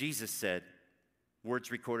Jesus said, words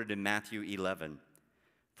recorded in Matthew 11.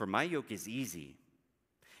 For my yoke is easy,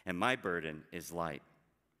 and my burden is light.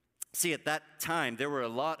 See, at that time, there were a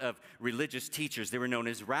lot of religious teachers. They were known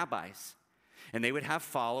as rabbis. And they would have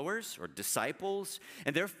followers or disciples,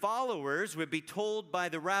 and their followers would be told by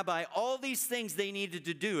the rabbi all these things they needed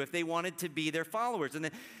to do if they wanted to be their followers. And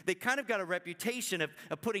they kind of got a reputation of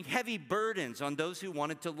putting heavy burdens on those who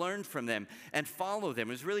wanted to learn from them and follow them.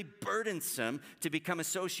 It was really burdensome to become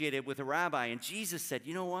associated with a rabbi. And Jesus said,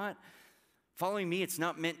 you know what? Following me, it's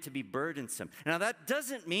not meant to be burdensome. Now, that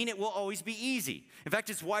doesn't mean it will always be easy. In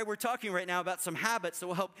fact, it's why we're talking right now about some habits that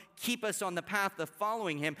will help keep us on the path of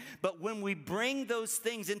following him. But when we bring those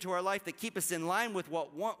things into our life that keep us in line with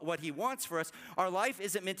what he wants for us, our life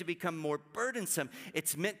isn't meant to become more burdensome.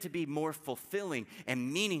 It's meant to be more fulfilling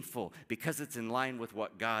and meaningful because it's in line with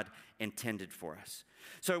what God intended for us.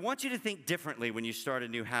 So I want you to think differently when you start a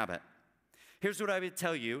new habit. Here's what I would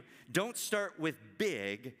tell you. Don't start with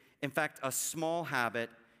big. In fact, a small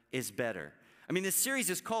habit is better. I mean, this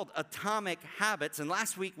series is called Atomic Habits, and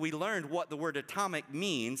last week we learned what the word atomic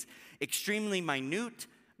means: extremely minute,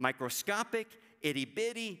 microscopic,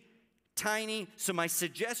 itty-bitty, tiny. So my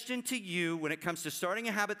suggestion to you when it comes to starting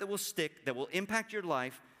a habit that will stick, that will impact your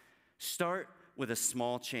life, start with a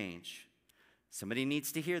small change. Somebody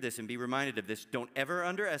needs to hear this and be reminded of this. Don't ever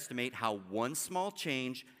underestimate how one small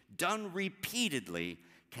change done repeatedly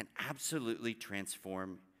can absolutely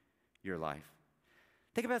transform your life.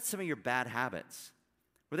 Think about some of your bad habits.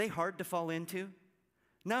 Were they hard to fall into?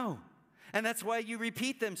 No. And that's why you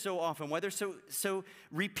repeat them so often, why they're so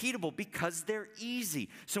repeatable, because they're easy.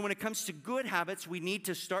 So when it comes to good habits, we need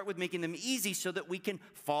to start with making them easy so that we can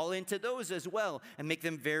fall into those as well and make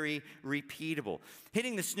them very repeatable.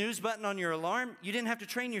 Hitting the snooze button on your alarm, you didn't have to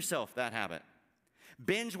train yourself that habit.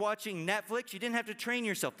 Binge watching Netflix, you didn't have to train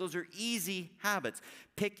yourself. Those are easy habits.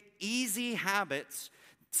 Pick easy habits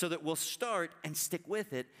so that we'll start and stick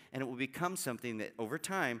with it, and it will become something that over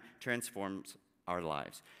time transforms our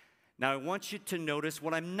lives. Now, I want you to notice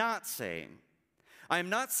what I'm not saying. I'm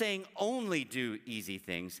not saying only do easy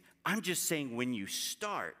things. I'm just saying when you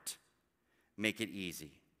start, make it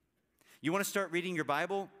easy. You want to start reading your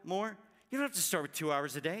Bible more? You don't have to start with 2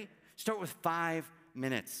 hours a day. Start with 5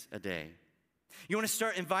 minutes a day. You want to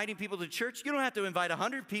start inviting people to church? You don't have to invite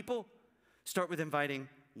 100 people. Start with inviting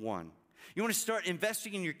one. You want to start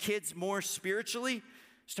investing in your kids more spiritually?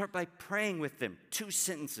 Start by praying with them 2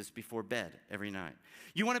 sentences before bed every night.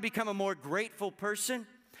 You want to become a more grateful person?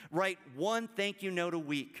 Write 1 thank you note a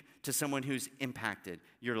week to someone who's impacted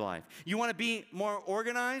your life. You want to be more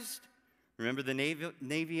organized? Remember the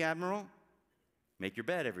Navy Admiral? Make your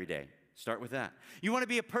bed every day. Start with that. You want to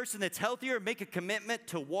be a person that's healthier? Make a commitment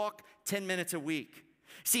to walk 10 minutes a week.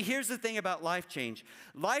 See, here's the thing about life change.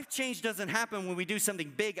 Life change doesn't happen when we do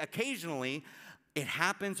something big occasionally. It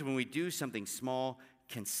happens when we do something small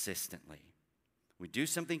consistently. We do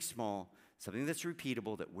something small, something that's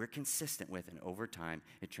repeatable, that we're consistent with, and over time,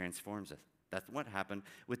 it transforms us. That's what happened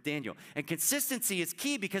with Daniel. And consistency is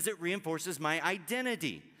key because it reinforces my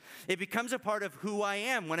identity. It becomes a part of who I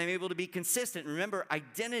am when I'm able to be consistent. Remember,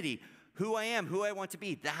 identity, who I am, who I want to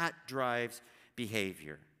be, that drives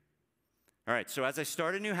behavior. All right, so as I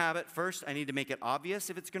start a new habit, first, I need to make it obvious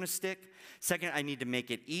if it's going to stick. Second, I need to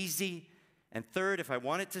make it easy. And third, if I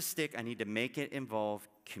want it to stick, I need to make it involve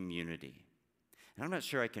community. And I'm not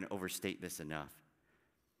sure I can overstate this enough.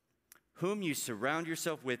 Whom you surround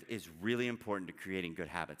yourself with is really important to creating good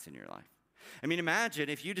habits in your life. I mean, imagine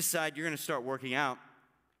if you decide you're going to start working out,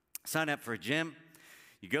 sign up for a gym,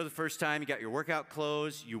 you go the first time, you got your workout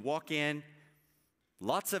clothes, you walk in,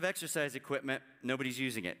 lots of exercise equipment, nobody's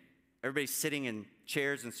using it. Everybody's sitting in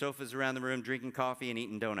chairs and sofas around the room, drinking coffee and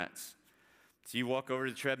eating donuts. So you walk over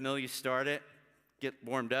to the treadmill, you start it, get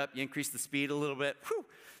warmed up, you increase the speed a little bit,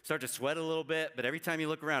 start to sweat a little bit, but every time you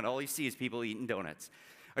look around, all you see is people eating donuts.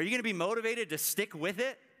 Are you going to be motivated to stick with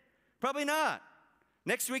it? Probably not.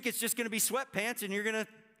 Next week, it's just going to be sweatpants, and you're going to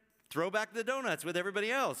throw back the donuts with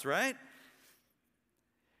everybody else, right?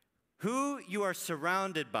 Who you are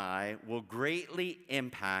surrounded by will greatly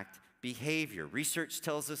impact behavior. Research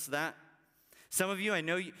tells us that. Some of you, I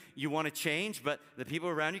know you want to change, but the people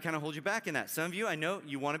around you kind of hold you back in that. Some of you, I know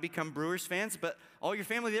you want to become Brewers fans, but all your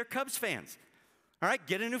family, they're Cubs fans. All right,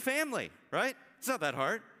 get a new family, right? It's not that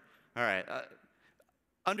hard. All right,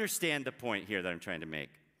 understand the point here that I'm trying to make.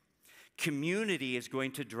 Community is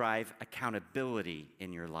going to drive accountability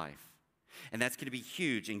in your life, and that's going to be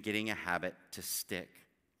huge in getting a habit to stick.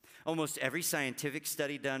 Almost every scientific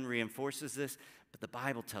study done reinforces this, but the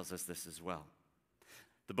Bible tells us this as well.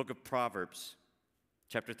 The book of Proverbs,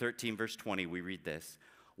 chapter 13, verse 20, we read this.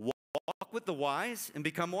 Walk with the wise and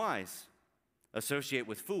become wise. Associate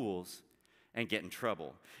with fools and get in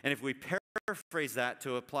trouble. And if we paraphrase that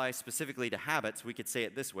to apply specifically to habits, we could say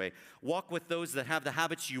it this way. Walk with those that have the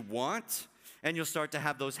habits you want, and you'll start to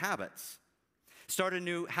have those habits. Start a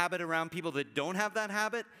new habit around people that don't have that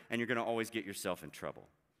habit, and you're going to always get yourself in trouble.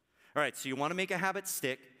 All right, so you want to make a habit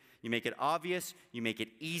stick. You make it obvious. You make it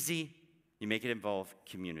easy. You make it involve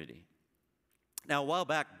community. Now, a while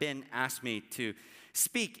back, Ben asked me to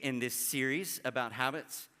speak in this series about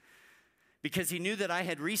habits because he knew that I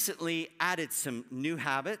had recently added some new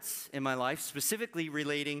habits in my life, specifically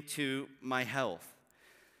relating to my health.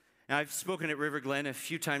 Now, I've spoken at River Glen a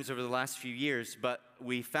few times over the last few years, but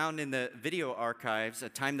we found in the video archives a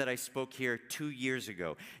time that I spoke here 2 years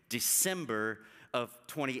ago, December of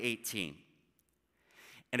 2018.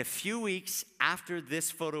 And a few weeks after this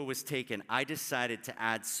photo was taken, I decided to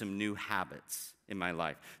add some new habits in my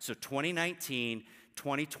life. So 2019,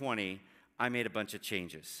 2020, I made a bunch of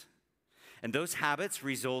changes. And those habits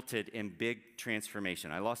resulted in big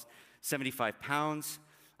transformation. I lost 75 pounds.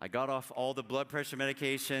 I got off all the blood pressure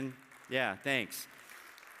medication. Yeah, thanks.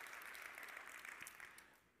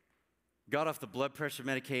 Got off the blood pressure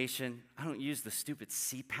medication. I don't use the stupid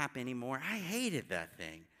CPAP anymore. I hated that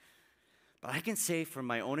thing. But I can say from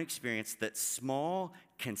my own experience that small,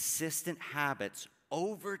 consistent habits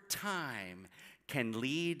over time can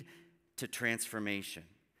lead to transformation.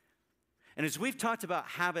 And as we've talked about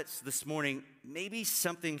habits this morning, maybe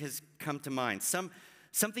something has come to mind,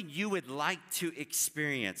 something you would like to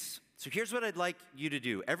experience. So here's what I'd like you to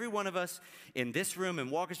do. Every one of us in this room in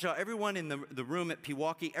Waukesha, everyone in the room at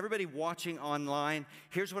Pewaukee, everybody watching online,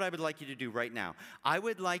 here's what I would like you to do right now. I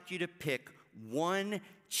would like you to pick one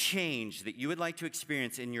change that you would like to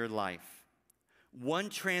experience in your life. One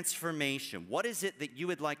transformation. What is it that you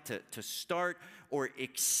would like to start or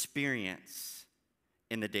experience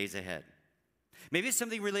in the days ahead? Maybe it's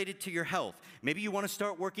something related to your health. Maybe you want to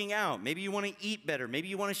start working out. Maybe you want to eat better. Maybe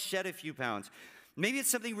you want to shed a few pounds. Maybe it's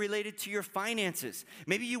something related to your finances.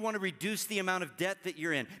 Maybe you want to reduce the amount of debt that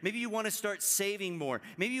you're in. Maybe you want to start saving more.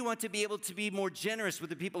 Maybe you want to be able to be more generous with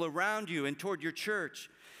the people around you and toward your church.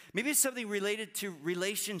 Maybe it's something related to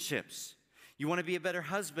relationships. You want to be a better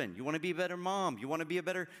husband. You want to be a better mom. You want to be a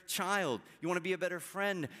better child. You want to be a better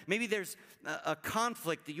friend. Maybe there's a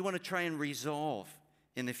conflict that you want to try and resolve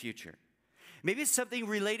in the future. Maybe it's something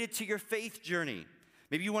related to your faith journey.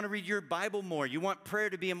 Maybe you want to read your Bible more. You want prayer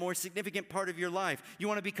to be a more significant part of your life. You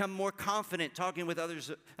want to become more confident talking with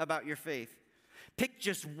others about your faith. Pick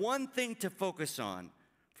just one thing to focus on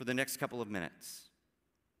for the next couple of minutes.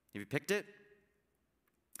 Have you picked it?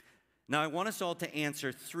 Now, I want us all to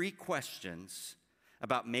answer 3 questions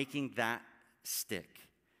about making that stick.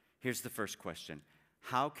 Here's the first question.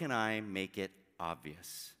 How can I make it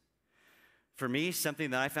obvious? For me, something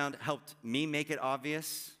that I found helped me make it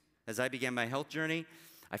obvious as I began my health journey,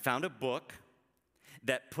 I found a book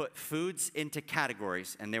that put foods into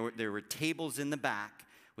categories, and there were tables in the back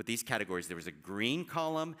with these categories. There was a green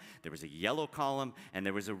column, there was a yellow column, and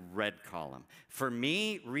there was a red column. For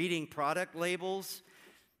me, reading product labels,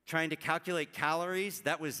 trying to calculate calories,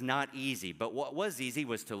 that was not easy. But what was easy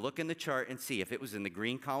was to look in the chart and see if it was in the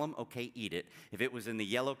green column, okay, eat it. If it was in the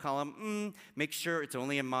yellow column, make sure it's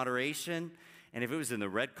only in moderation. And if it was in the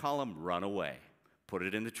red column, run away. Put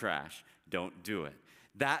it in the trash. Don't do it.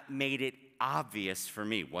 That made it obvious for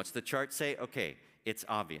me. What's the chart say? Okay, it's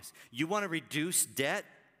obvious. You want to reduce debt?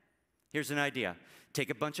 Here's an idea. Take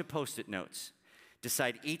a bunch of Post-it notes.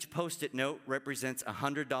 Decide each Post-it note represents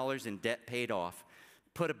 $100 in debt paid off.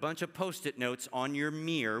 Put a bunch of Post-it notes on your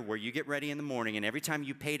mirror where you get ready in the morning, and every time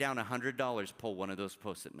you pay down $100, pull one of those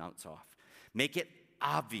Post-it notes off. Make it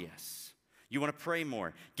obvious. You want to pray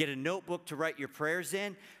more. Get a notebook to write your prayers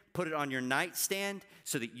in. Put it on your nightstand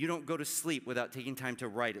so that you don't go to sleep without taking time to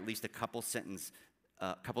write at least a couple sentences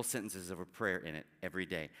of a prayer in it every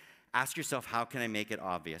day. Ask yourself, how can I make it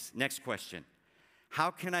obvious? Next question.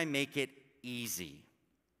 How can I make it easy?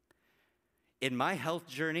 In my health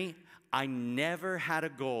journey, I never had a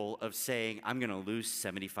goal of saying, I'm going to lose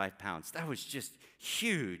 75 pounds. That was just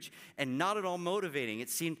huge and not at all motivating. It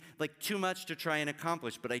seemed like too much to try and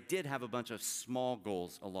accomplish, but I did have a bunch of small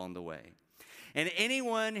goals along the way. And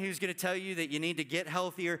anyone who's going to tell you that you need to get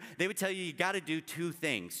healthier, they would tell you you got to do 2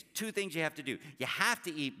 things. 2 things you have to do. You have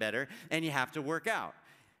to eat better, and you have to work out.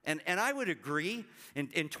 And I would agree. In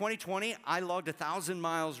 2020, I logged 1,000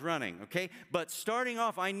 miles running, okay? But starting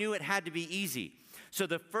off, I knew it had to be easy. So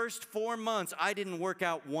the first 4 months, I didn't work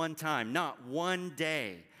out one time, not one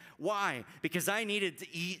day. Why? Because I needed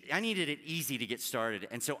it easy to get started,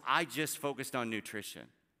 and so I just focused on nutrition.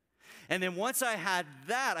 And then once I had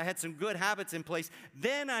that, I had some good habits in place,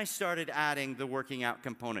 then I started adding the working out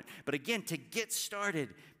component. But again, to get started,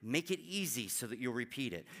 make it easy so that you'll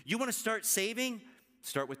repeat it. You want to start saving?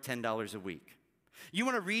 Start with $10 a week. You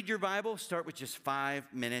want to read your Bible? Start with just 5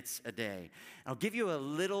 minutes a day. I'll give you a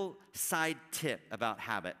little side tip about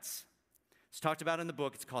habits. It's talked about in the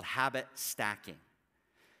book. It's called habit stacking.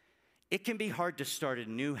 It can be hard to start a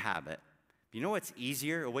new habit. You know what's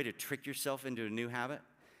easier, a way to trick yourself into a new habit?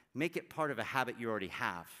 Make it part of a habit you already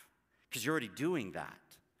have, because you're already doing that.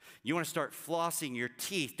 You want to start flossing your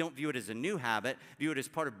teeth. Don't view it as a new habit. View it as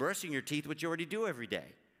part of brushing your teeth, which you already do every day,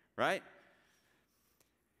 right?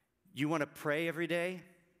 You want to pray every day?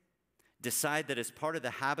 Decide that as part of the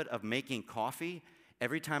habit of making coffee,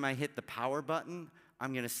 every time I hit the power button,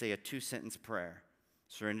 I'm going to say a 2-sentence prayer,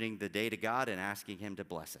 surrendering the day to God and asking Him to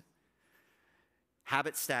bless it.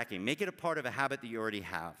 Habit stacking. Make it a part of a habit that you already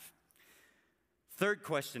have. Third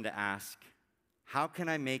question to ask, how can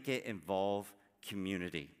I make it involve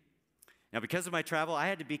community? Now, because of my travel, I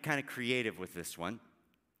had to be kind of creative with this one.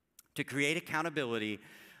 To create accountability,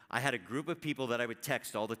 I had a group of people that I would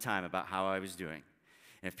text all the time about how I was doing.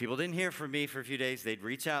 And if people didn't hear from me for a few days, they'd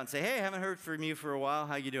reach out and say, hey, I haven't heard from you for a while.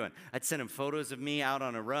 How you doing? I'd send them photos of me out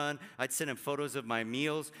on a run. I'd send them photos of my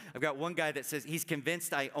meals. I've got one guy that says he's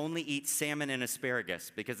convinced I only eat salmon and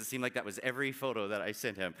asparagus because it seemed like that was every photo that I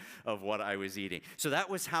sent him of what I was eating. So that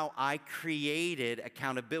was how I created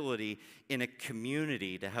accountability in a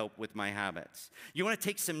community to help with my habits. You want to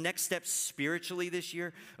take some next steps spiritually this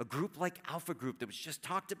year? A group like Alpha Group that was just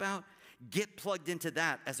talked about? Get plugged into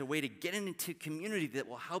that as a way to get into community that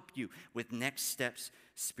will help you with next steps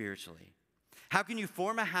spiritually. How can you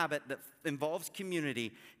form a habit that involves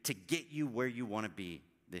community to get you where you want to be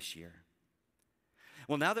this year?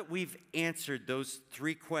 Well, now that we've answered those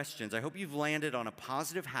 3 questions, I hope you've landed on a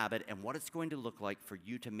positive habit and what it's going to look like for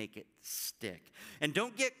you to make it stick. And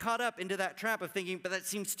don't get caught up into that trap of thinking, but that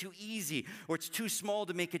seems too easy or it's too small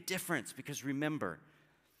to make a difference. Because remember,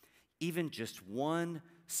 even just one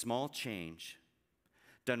small change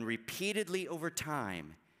done repeatedly over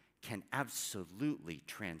time can absolutely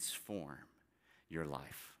transform your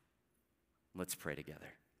life. Let's pray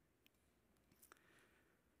together.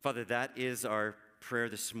 Father, that is our prayer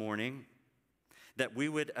this morning, that we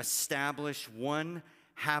would establish one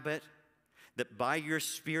habit that by your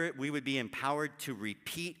Spirit we would be empowered to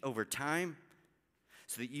repeat over time,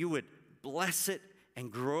 so that you would bless it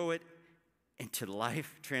and grow it into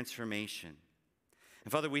life transformation.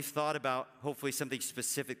 And Father, we've thought about hopefully something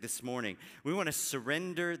specific this morning. We want to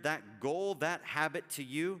surrender that goal, that habit to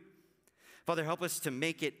you. Father, help us to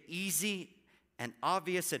make it easy and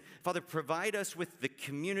obvious. And Father, provide us with the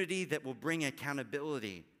community that will bring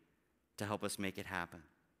accountability to help us make it happen.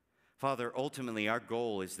 Father, ultimately, our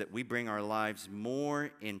goal is that we bring our lives more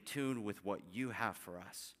in tune with what you have for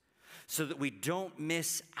us, so that we don't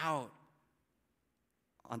miss out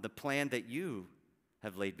on the plan that you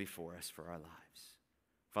have laid before us for our lives.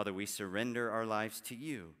 Father, we surrender our lives to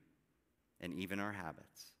you and even our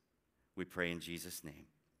habits. We pray in Jesus' name.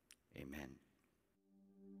 Amen.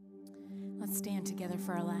 Let's stand together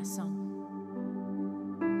for our last song.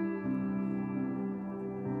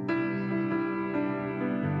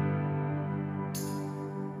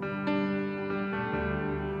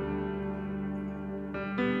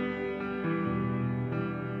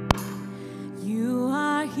 You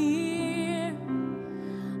are here,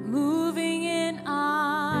 moving in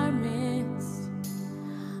our midst.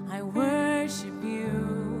 I worship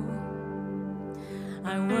you.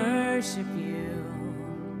 I worship you.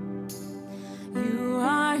 You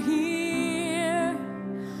are here,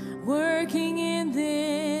 working in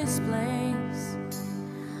this place.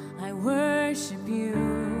 I worship you.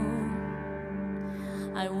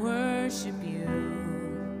 I worship you.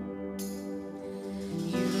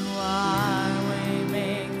 You are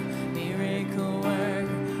waymaker, miracle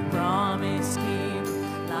worker, promise keeper,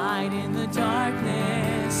 light in the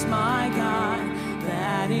darkness. My God,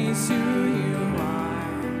 that is who you are.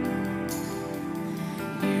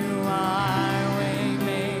 You are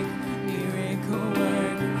waymaker, miracle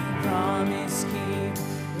worker, promise keeper,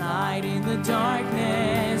 light in the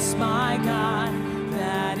darkness. My God,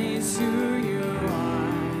 that is who you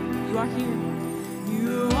are. You are here.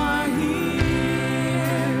 You are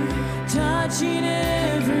here, touching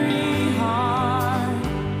every heart.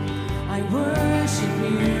 I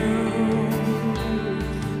worship you.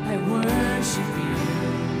 I worship you.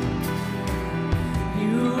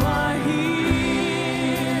 You are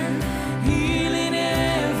here, healing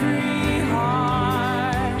every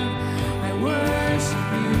heart. I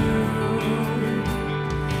worship you.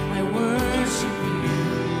 I worship you.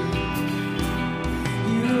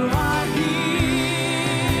 You are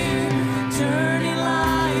here, turning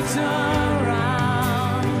lives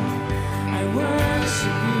around. I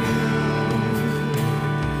worship you.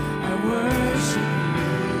 I worship you.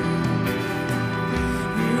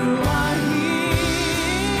 You are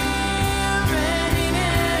here, mending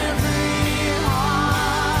every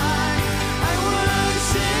heart. I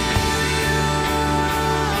worship you.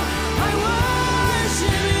 I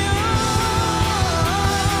worship you.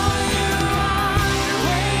 You are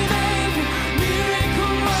waymaker,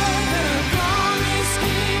 miracle worker, promise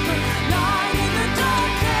keeper, light in the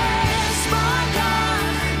darkness. My God,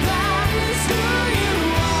 that is who you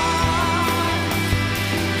are.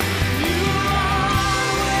 You are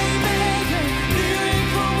waymaker,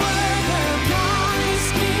 miracle worker, promise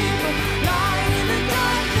keeper, light in the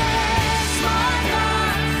darkness. My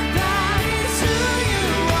God, that is who you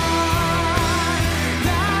are.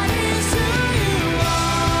 That is who you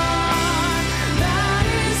are. That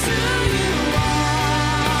is who you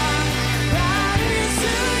are. That is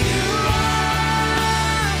who you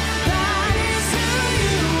are. That is who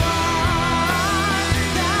you are.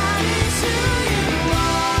 That is who you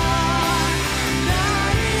are.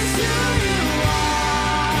 That is who you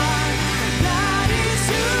are. That is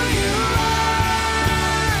who you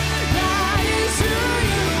are. That is who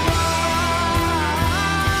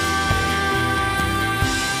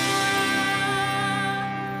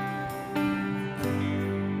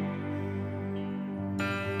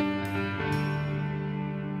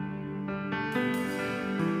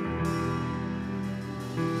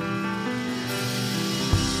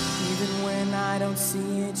Even when I don't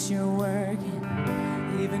see it, you're working.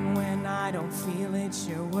 Even when I don't feel it,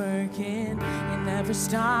 you're working. You never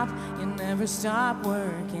stop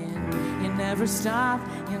working.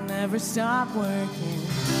 You never stop working.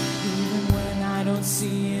 Even when I don't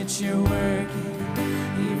see it, you're working.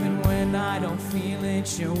 Even when I don't feel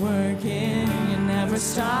it, you're working. You never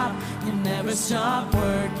stop working. You never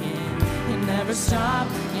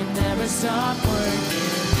stop working.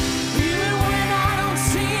 Even when I don't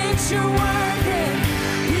see it, you're working.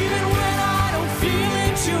 Even when I don't feel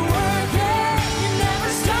it, you're working. You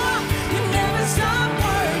never stop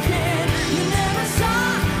working. You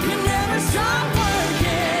never stop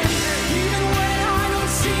working. Even when I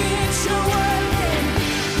don't see it, you're working.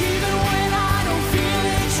 Even when I don't feel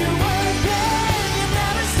it, you're working. You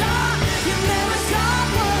never stop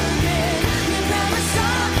working. You never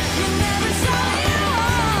stop working.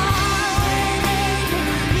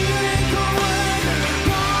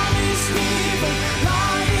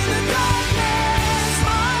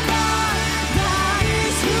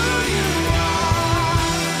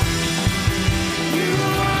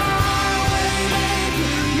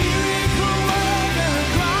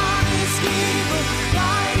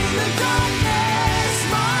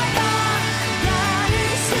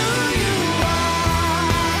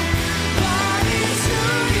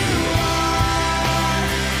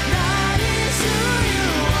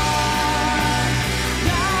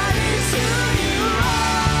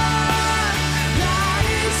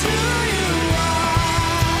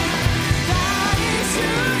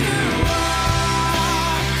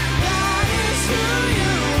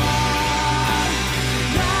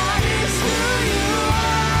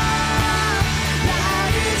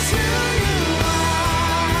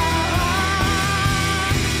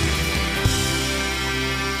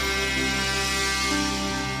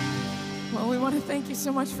 want to thank you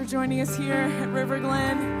so much for joining us here at River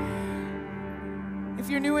Glen. If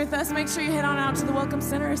you're new with us, make sure you head on out to the Welcome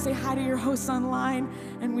Center, say hi to your hosts online,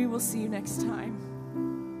 and we will see you next time.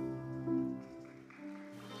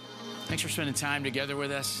 Thanks for spending time together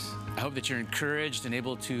with us. I hope that you're encouraged and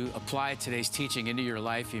able to apply today's teaching into your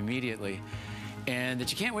life immediately, and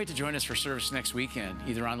that you can't wait to join us for service next weekend,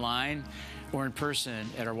 either online or in person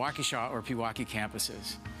at our Waukesha or Pewaukee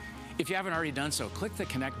campuses. If you haven't already done so, click the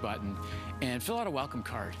Connect button and fill out a welcome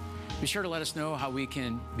card. Be sure to let us know how we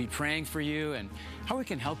can be praying for you and how we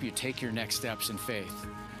can help you take your next steps in faith.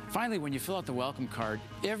 Finally, when you fill out the welcome card,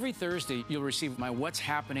 every Thursday you'll receive my What's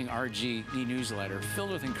Happening RG e-newsletter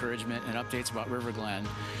filled with encouragement and updates about River Glen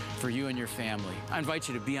for you and your family. I invite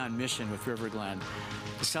you to be on mission with River Glen,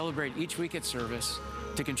 to celebrate each week at service,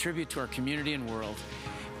 to contribute to our community and world,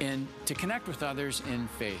 and to connect with others in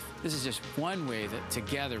faith. This is just one way that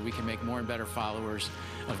together we can make more and better followers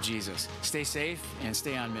of Jesus. Stay safe and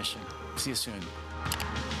stay on mission. See you soon.